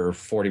 or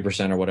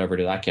 40% or whatever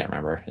it is. I can't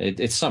remember.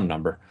 It's some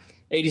number.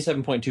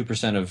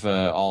 87.2% of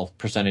all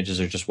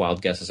percentages are just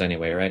wild guesses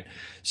anyway, right?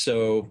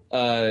 So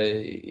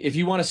if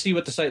you want to see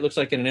what the site looks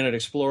like in an Internet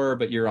Explorer,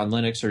 but you're on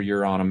Linux or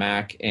you're on a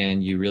Mac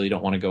and you really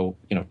don't want to go,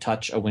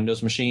 touch a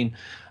Windows machine,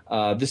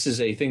 this is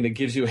a thing that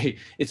gives you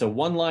it's a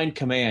one-line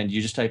command.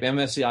 You just type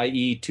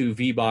msie to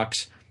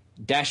vbox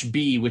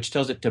 -b, which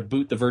tells it to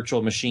boot the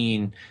virtual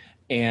machine,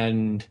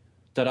 and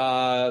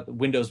ta-da,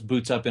 Windows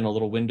boots up in a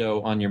little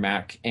window on your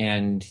Mac,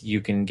 and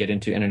you can get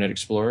into Internet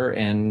Explorer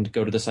and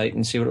go to the site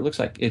and see what it looks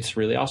like. It's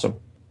really awesome.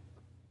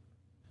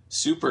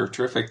 Super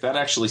terrific. That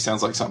actually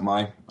sounds like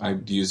something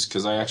I'd use,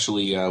 because I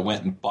actually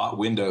went and bought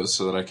Windows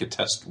so that I could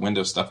test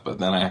Windows stuff, but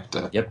then I have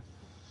to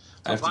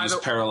use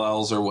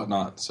Parallels or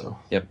whatnot. So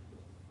yep.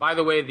 By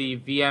the way, the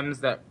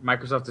VMs that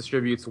Microsoft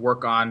distributes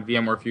work on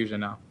VMware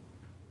Fusion now.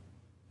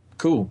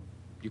 Cool.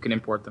 You can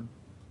import them.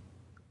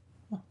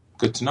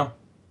 Good to know.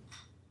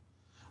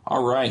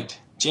 All right.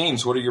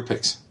 James, what are your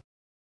picks?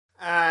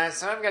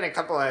 So I've got a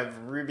couple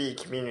of Ruby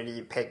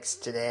community picks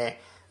today.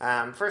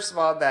 First of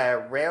all,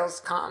 the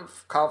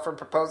RailsConf call for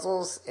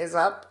proposals is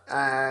up.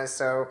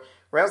 So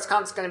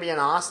RailsConf's going to be in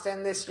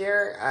Austin this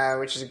year,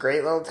 which is a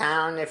great little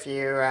town. If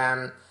you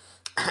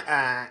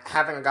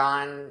haven't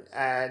gone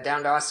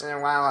down to Austin in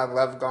a while, I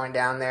love going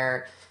down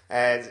there.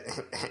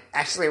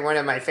 Actually, one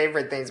of my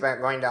favorite things about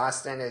going to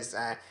Austin is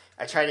I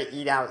try to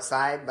eat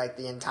outside like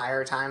the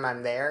entire time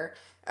I'm there.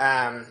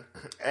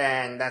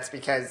 And that's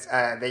because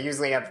they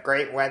usually have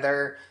great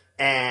weather,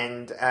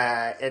 and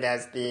it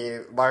has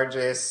the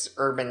largest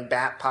urban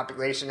bat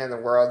population in the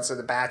world, so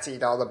the bats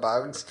eat all the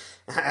bugs.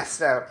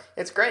 So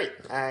it's great.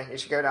 You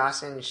should go to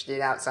Austin, you should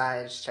eat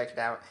outside, just check it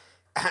out.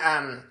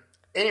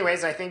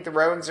 Anyways, I think the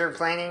Rogues are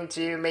planning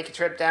to make a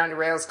trip down to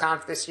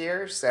RailsConf this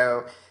year,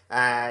 so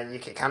you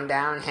can come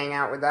down, hang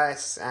out with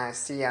us,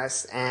 see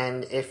us,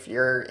 and if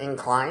you're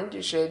inclined,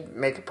 you should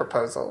make a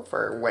proposal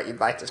for what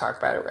you'd like to talk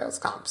about at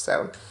RailsConf.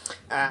 So,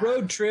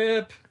 road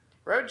trip,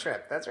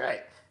 that's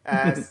right.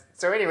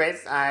 So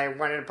anyways, I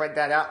wanted to point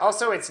that out.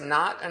 Also, it's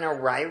not an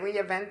O'Reilly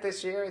event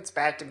this year. It's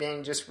back to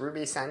being just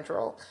Ruby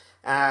Central.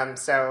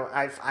 So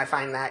I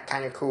find that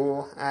kind of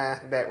cool,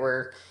 that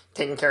we're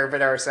taking care of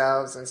it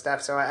ourselves and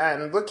stuff. So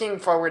I'm looking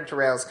forward to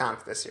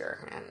RailsConf this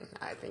year, and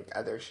I think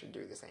others should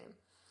do the same.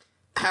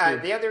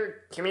 The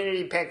other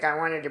community pick I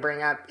wanted to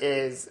bring up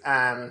is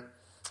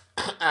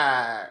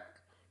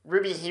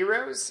Ruby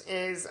Heroes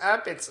is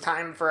up. It's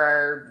time for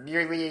our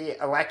yearly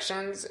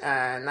elections,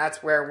 and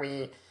that's where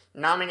we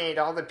nominate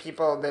all the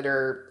people that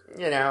are,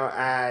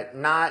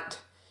 not...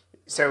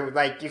 So,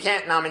 you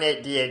can't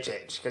nominate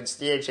DHH, because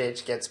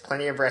DHH gets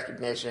plenty of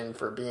recognition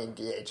for being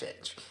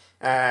DHH.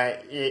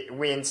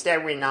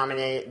 Instead, we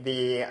nominate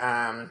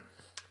the...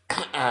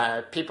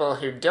 people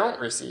who don't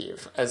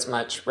receive as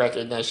much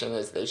recognition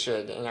as they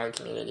should in our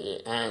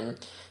community, and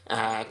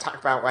talk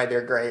about why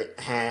they're great.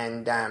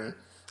 And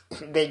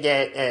they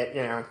get,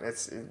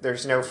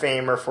 there's no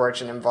fame or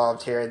fortune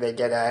involved here. They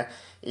get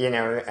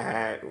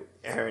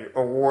an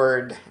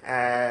award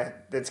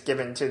that's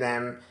given to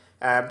them.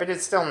 But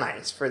it's still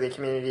nice for the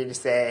community to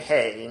say,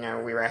 hey,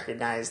 we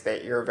recognize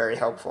that you're very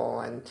helpful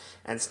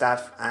and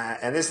stuff.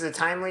 And this is a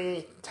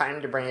timely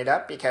time to bring it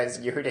up because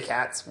Yehuda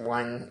Katz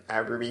won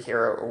a Ruby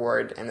Hero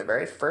Award in the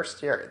very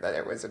first year that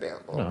it was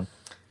available. Oh.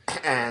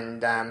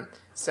 And and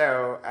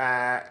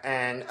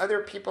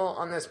other people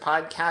on this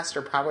podcast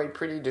are probably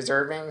pretty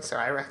deserving, so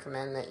I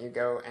recommend that you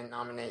go and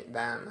nominate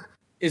them.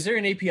 Is there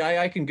an API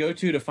I can go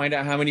to find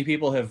out how many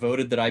people have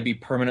voted that I be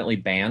permanently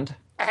banned?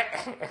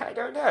 I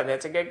don't know.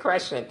 That's a good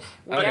question.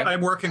 I'm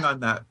working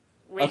on that.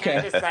 We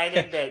have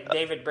decided that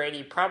David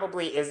Brady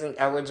probably isn't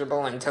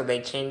eligible until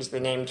they change the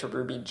name to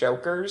Ruby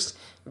Jokers.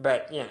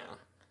 But,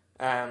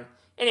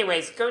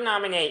 anyways, go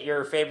nominate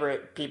your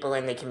favorite people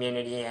in the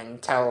community and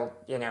tell,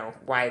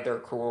 why they're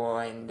cool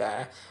and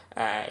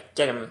get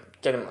them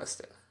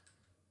listed.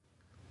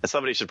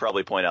 Somebody should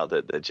probably point out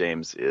that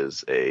James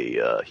is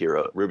a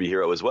Ruby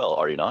hero as well,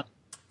 are you not?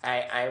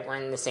 I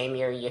won the same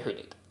year Yehuda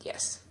did,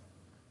 yes.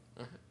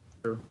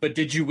 But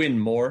did you win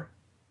more?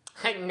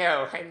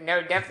 No,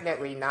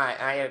 definitely not.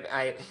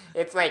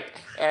 It's like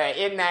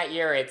in that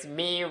year, it's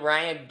me,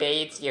 Ryan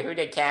Bates,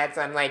 Yehuda Katz.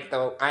 I'm like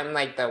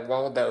the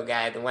Waldo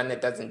guy, the one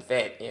that doesn't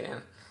fit.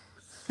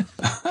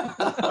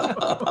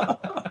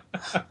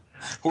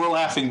 We're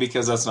laughing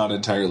because that's not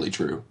entirely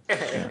true.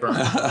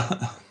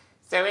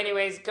 So,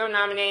 anyways, go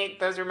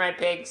nominate. Those are my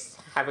picks.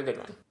 Have a good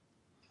one.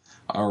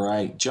 All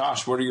right,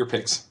 Josh, what are your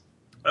picks?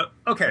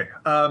 Okay.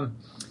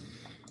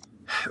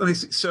 Let me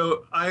see.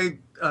 So I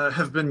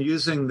have been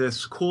using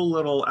this cool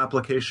little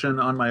application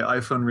on my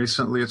iPhone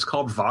recently. It's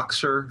called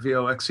Voxer,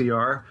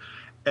 Voxer,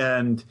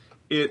 and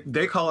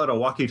they call it a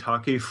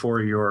walkie-talkie for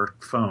your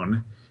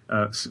phone.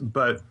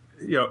 But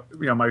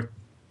I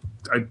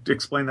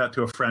explained that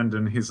to a friend,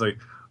 and he's like,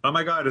 "Oh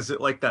my God, is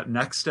it like that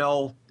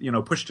Nextel,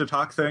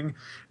 push-to-talk thing?"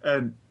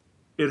 And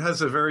it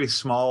has a very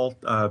small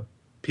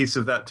piece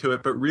of that to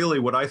it. But really,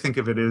 what I think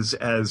of it is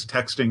as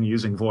texting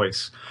using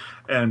voice,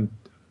 and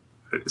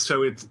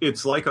so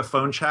it's like a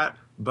phone chat,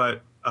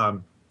 but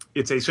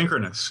it's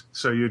asynchronous.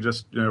 So you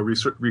just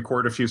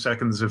record a few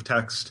seconds of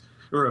text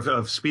or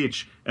of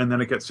speech, and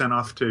then it gets sent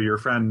off to your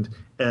friend,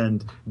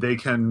 and they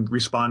can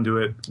respond to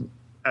it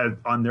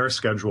on their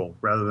schedule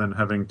rather than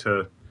having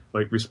to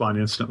respond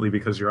instantly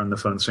because you're on the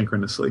phone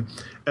synchronously.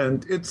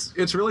 And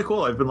it's really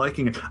cool. I've been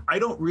liking it. I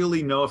don't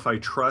really know if I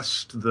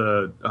trust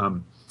the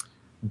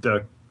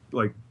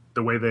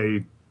way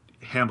they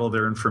handle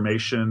their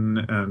information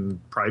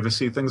and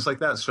privacy, things like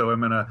that. So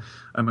I'm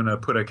gonna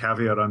put a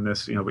caveat on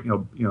this.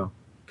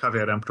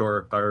 Caveat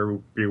emptor, buyer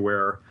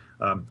beware.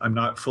 I'm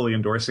not fully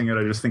endorsing it.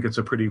 I just think it's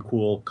a pretty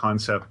cool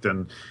concept,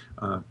 and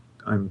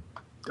I'm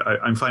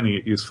finding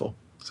it useful.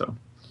 So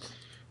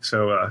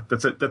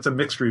that's a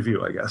mixed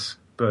review, I guess.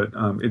 But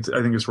I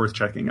think it's worth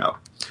checking out.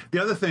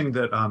 The other thing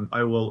that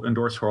I will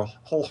endorse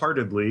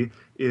wholeheartedly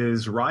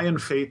is Ryan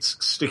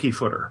Fate's Sticky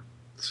Footer.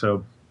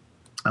 So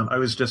I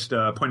was just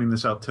pointing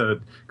this out to a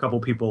couple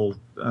people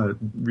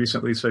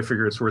recently, so I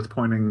figure it's worth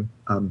pointing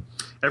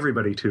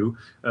everybody to.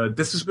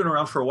 This has been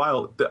around for a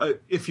while.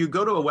 If you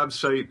go to a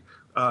website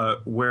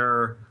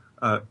where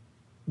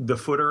the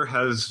footer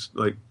has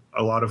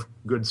a lot of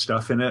good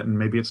stuff in it, and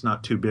maybe it's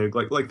not too big.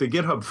 Like the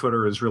GitHub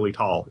footer is really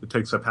tall. It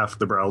takes up half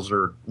the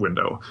browser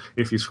window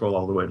if you scroll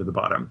all the way to the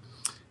bottom.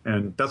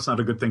 And that's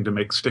not a good thing to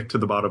make stick to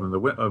the bottom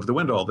of the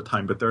window all the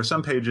time. But there are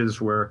some pages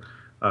where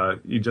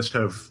you just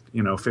have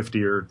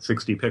 50 or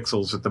 60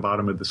 pixels at the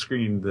bottom of the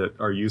screen that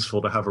are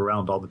useful to have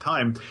around all the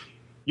time.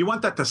 You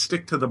want that to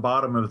stick to the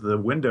bottom of the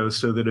window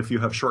so that if you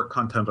have short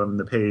content on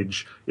the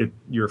page,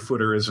 your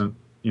footer isn't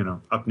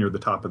up near the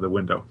top of the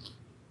window.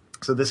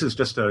 So this is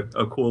just a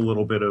cool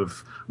little bit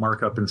of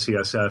markup in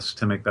CSS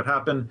to make that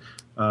happen.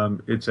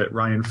 It's at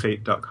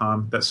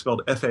ryanfate.com. That's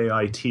spelled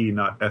F-A-I-T,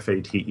 not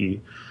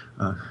F-A-T-E.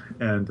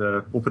 And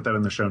we'll put that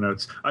in the show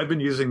notes. I've been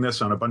using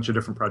this on a bunch of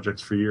different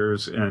projects for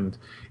years, and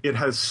it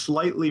has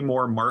slightly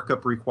more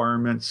markup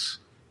requirements.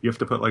 You have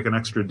to put an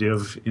extra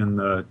div in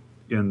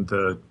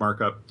the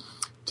markup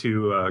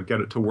to get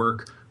it to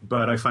work.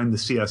 But I find the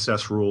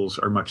CSS rules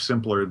are much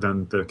simpler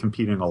than the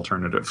competing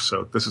alternative.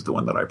 So this is the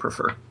one that I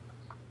prefer.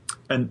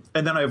 And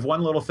then I have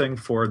one little thing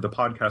for the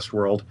podcast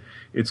world.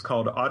 It's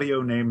called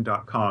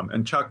audioname.com.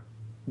 And Chuck,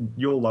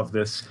 you'll love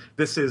this.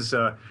 This is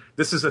a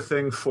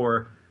thing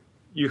for,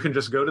 you can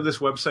just go to this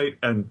website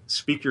and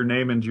speak your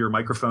name into your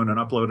microphone and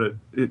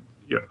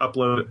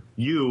upload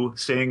you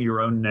saying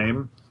your own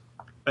name.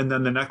 And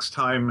then the next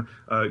time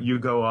you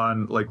go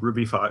on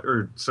Ruby 5,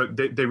 or so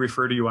they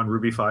refer to you on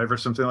Ruby 5 or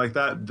something like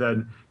that,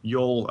 then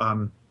you'll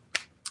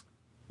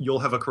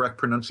have a correct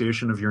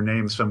pronunciation of your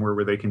name somewhere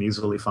where they can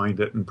easily find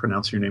it and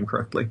pronounce your name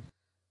correctly.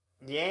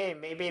 Yay,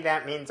 maybe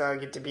that means I'll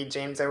get to be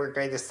James Edward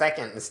Gray II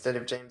instead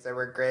of James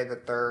Edward Gray III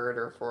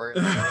or IV or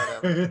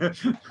whatever.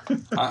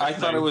 I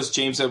thought it was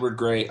James Edward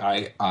Gray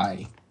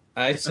I.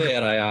 I say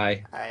it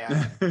I.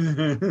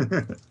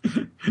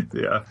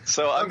 Yeah.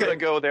 So I'm going to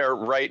go there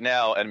right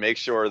now and make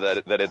sure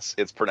that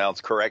it's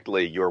pronounced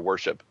correctly, Your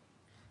Worship.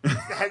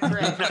 That's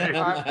right.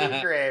 Off the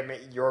Graham,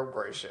 Your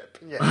Worship.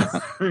 Yes.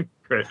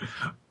 Great.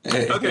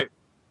 Okay.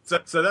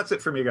 So that's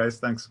it for me, guys.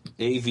 Thanks.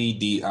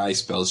 AVDI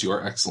spells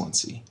Your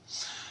Excellency.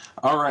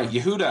 All right,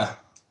 Yehuda,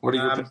 what are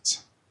your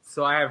picks?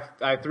 So I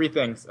have three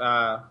things.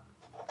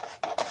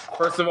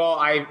 First of all,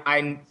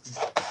 I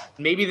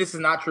maybe this is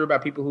not true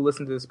about people who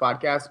listen to this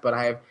podcast, but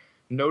I have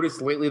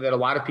noticed lately that a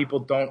lot of people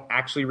don't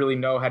actually really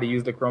know how to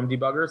use the Chrome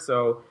debugger.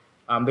 So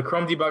the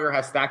Chrome debugger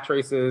has stack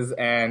traces,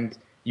 and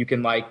you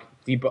can get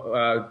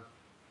a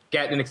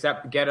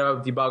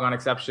debug on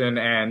exception,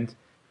 and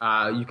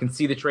you can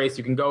see the trace.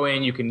 You can go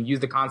in, you can use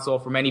the console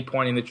from any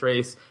point in the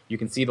trace. You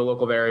can see the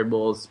local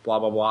variables, blah,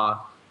 blah,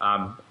 blah.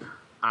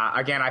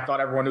 Again, I thought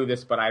everyone knew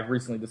this, but I've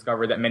recently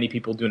discovered that many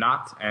people do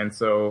not. And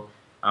so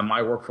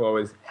my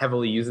workflow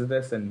heavily uses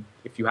this. And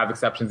if you have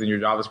exceptions in your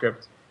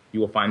JavaScript, you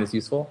will find this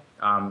useful.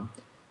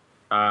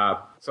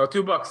 So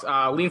 2 books.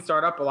 Lean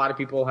Startup. A lot of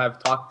people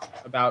have talked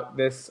about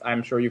this.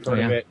 I'm sure you've heard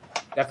of it.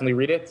 Definitely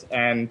read it.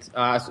 And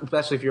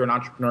especially if you're an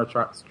entrepreneur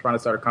trying to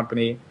start a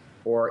company,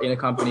 or in a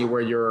company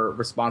where you're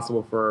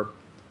responsible for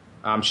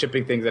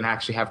shipping things and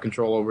actually have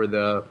control over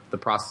the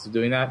process of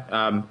doing that.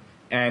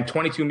 And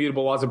 22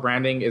 Immutable Laws of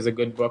Branding is a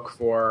good book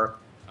for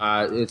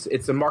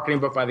it's a marketing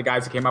book by the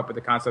guys who came up with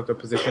the concept of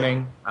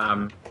positioning.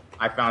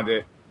 I found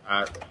it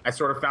I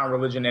sort of found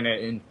religion in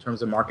it in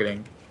terms of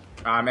marketing.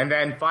 And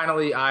then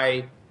finally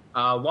I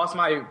lost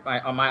my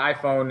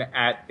iPhone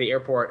at the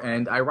airport,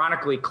 and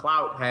ironically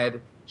Clout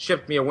had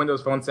shipped me a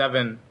Windows Phone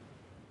 7.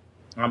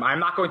 I'm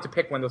not going to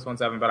pick Windows Phone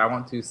 7, but I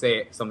want to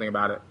say something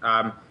about it.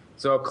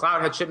 So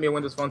Clout had shipped me a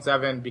Windows Phone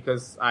 7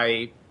 because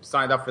I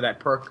signed up for that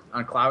perk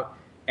on Clout.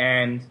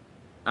 And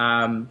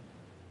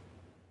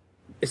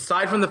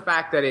aside from the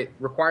fact that it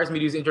requires me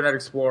to use Internet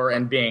Explorer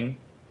and Bing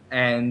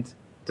and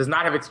does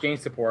not have Exchange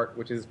support,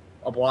 which is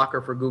a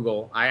blocker for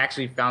Google, I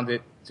actually found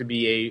it to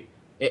be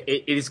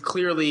it is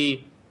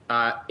clearly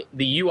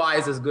the UI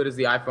is as good as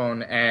the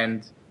iPhone,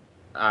 and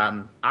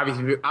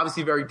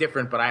Obviously very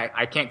different, but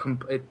I can't.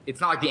 It's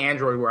not like the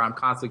Android where I'm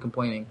constantly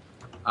complaining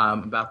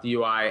about the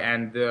UI,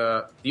 and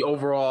the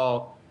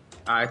overall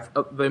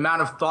the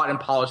amount of thought and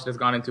polish that's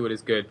gone into it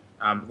is good.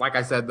 Like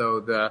I said, though,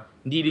 the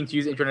needing to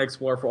use Internet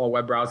Explorer for all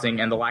web browsing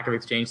and the lack of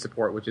Exchange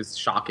support, which is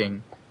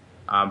shocking,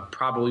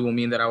 probably will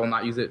mean that I will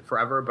not use it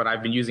forever. But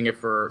I've been using it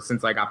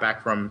since I got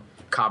back from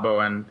Cabo,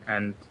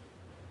 and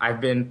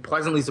I've been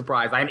pleasantly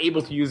surprised. I'm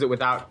able to use it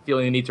without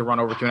feeling the need to run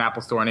over to an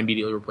Apple store and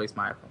immediately replace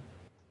my iPhone.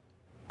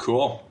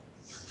 Cool.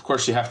 Of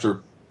course, you have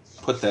to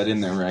put that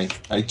in there, right?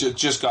 I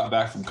just got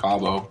back from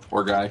Cabo,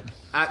 poor guy.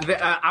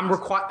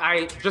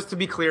 Just to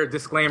be clear,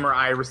 disclaimer: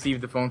 I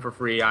received the phone for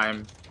free. I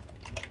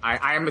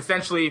am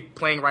essentially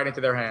playing right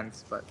into their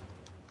hands. But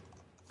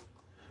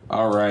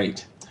all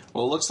right.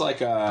 Well, it looks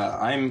like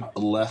I'm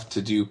left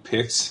to do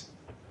picks.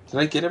 Did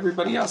I get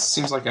everybody else?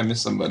 Seems like I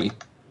missed somebody.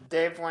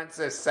 Dave wants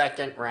a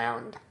second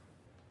round.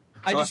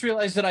 I just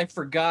realized that I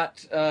forgot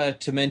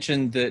to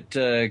mention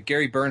that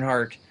Gary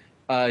Bernhardt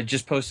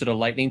just posted a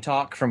lightning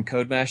talk from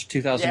CodeMesh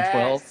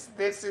 2012. Yes,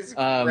 this is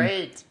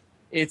great.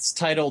 It's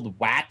titled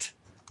WAT,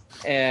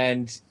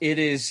 and it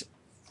is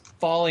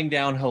falling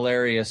down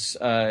hilarious.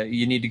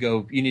 You need to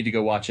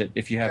go watch it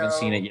if you haven't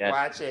seen it yet.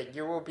 Watch it.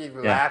 You will be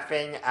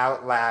laughing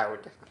out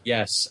loud.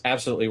 Yes,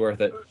 absolutely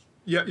worth it.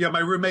 Yeah. My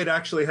roommate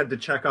actually had to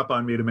check up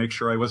on me to make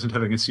sure I wasn't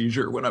having a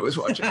seizure when I was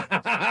watching.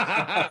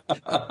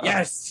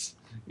 Yes.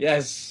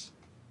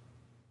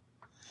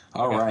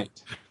 All right.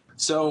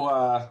 So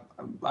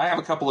I have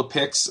a couple of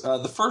picks.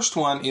 The first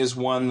one is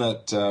one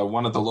that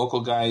one of the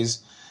local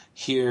guys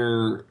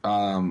here,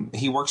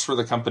 he works for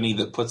the company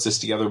that puts this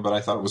together, but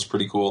I thought it was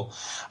pretty cool.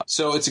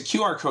 So it's a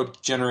QR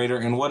code generator,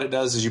 and what it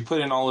does is you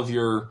put in all of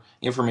your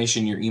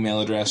information, your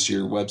email address,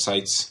 your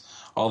websites,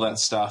 all that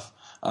stuff,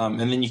 and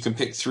then you can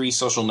pick 3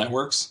 social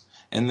networks,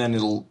 and then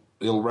it'll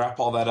wrap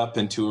all that up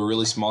into a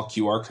really small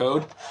QR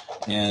code,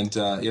 and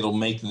it'll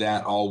make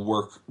that all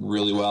work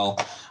really well.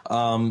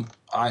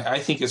 I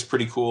think it's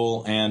pretty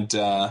cool, and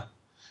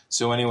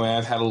so anyway,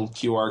 I've had a little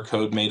QR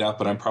code made up,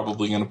 and I'm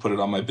probably going to put it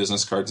on my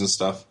business cards and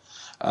stuff,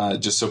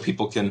 just so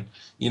people can,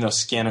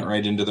 scan it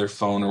right into their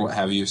phone or what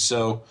have you.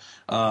 So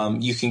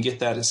you can get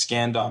that at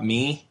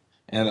scan.me,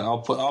 and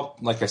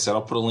like I said,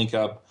 I'll put a link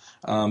up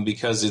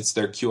because it's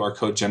their QR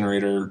code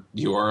generator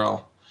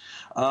URL.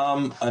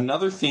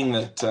 Another thing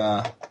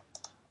that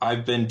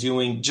I've been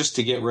doing just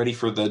to get ready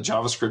for the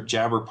JavaScript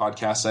Jabber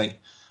podcast,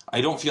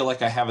 I don't feel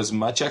like I have as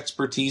much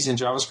expertise in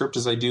JavaScript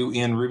as I do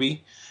in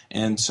Ruby,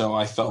 and so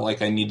I felt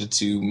like I needed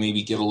to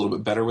maybe get a little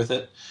bit better with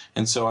it.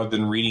 And so I've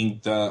been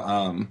reading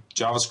the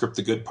JavaScript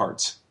The Good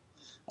Parts,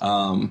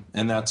 and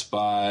that's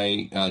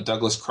by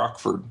Douglas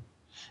Crockford.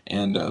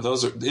 And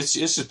it's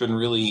just been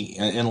really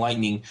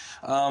enlightening.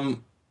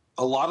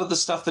 A lot of the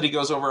stuff that he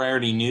goes over I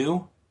already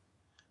knew,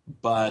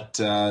 but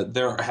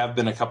there have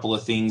been a couple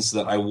of things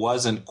that I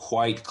wasn't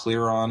quite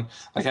clear on.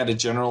 I had a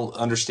general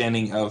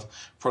understanding of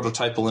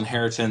prototypal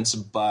inheritance,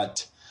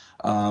 but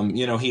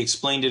he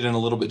explained it in a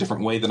little bit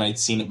different way than I'd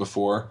seen it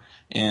before.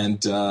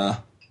 And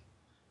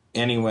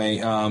anyway,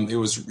 it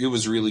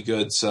was really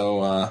good.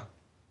 So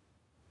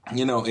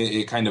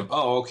it kind of,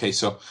 okay,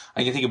 so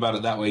I can think about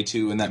it that way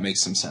too, and that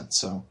makes some sense.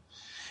 So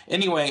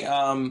anyway,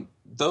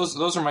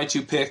 those are my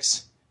 2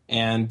 picks.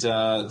 And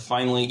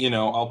finally,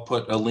 I'll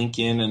put a link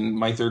in, and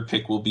my third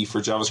pick will be for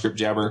JavaScript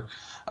Jabber.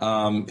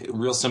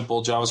 Real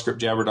simple,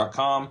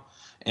 javascriptjabber.com.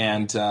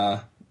 And,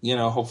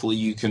 hopefully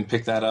you can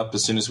pick that up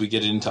as soon as we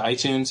get it into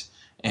iTunes.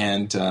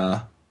 And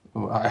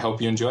I hope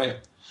you enjoy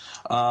it.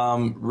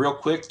 Real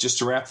quick, just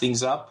to wrap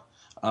things up,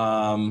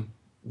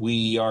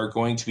 we are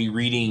going to be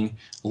reading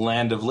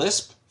Land of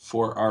Lisp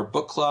for our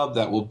book club.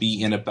 That will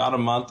be in about a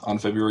month on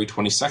February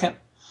 22nd.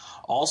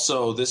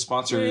 Also, this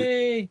sponsor...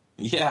 Yay!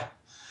 Yeah.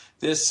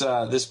 This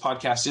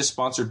podcast is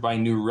sponsored by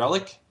New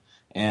Relic,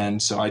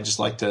 and so I'd just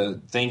like to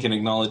thank and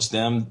acknowledge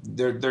them.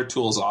 Their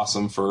tool is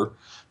awesome for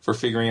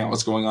figuring out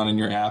what's going on in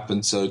your app,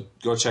 and so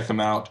go check them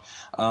out.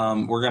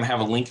 We're going to have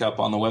a link up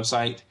on the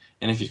website,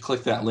 and if you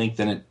click that link,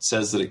 then it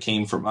says that it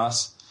came from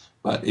us.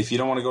 But if you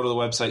don't want to go to the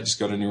website, just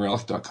go to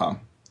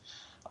newrelic.com.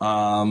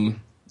 And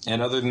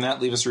other than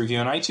that, leave us a review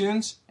on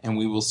iTunes, and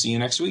we will see you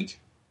next week.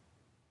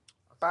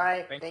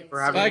 Bye. Thank you Thanks.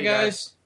 for having Bye, me, guys.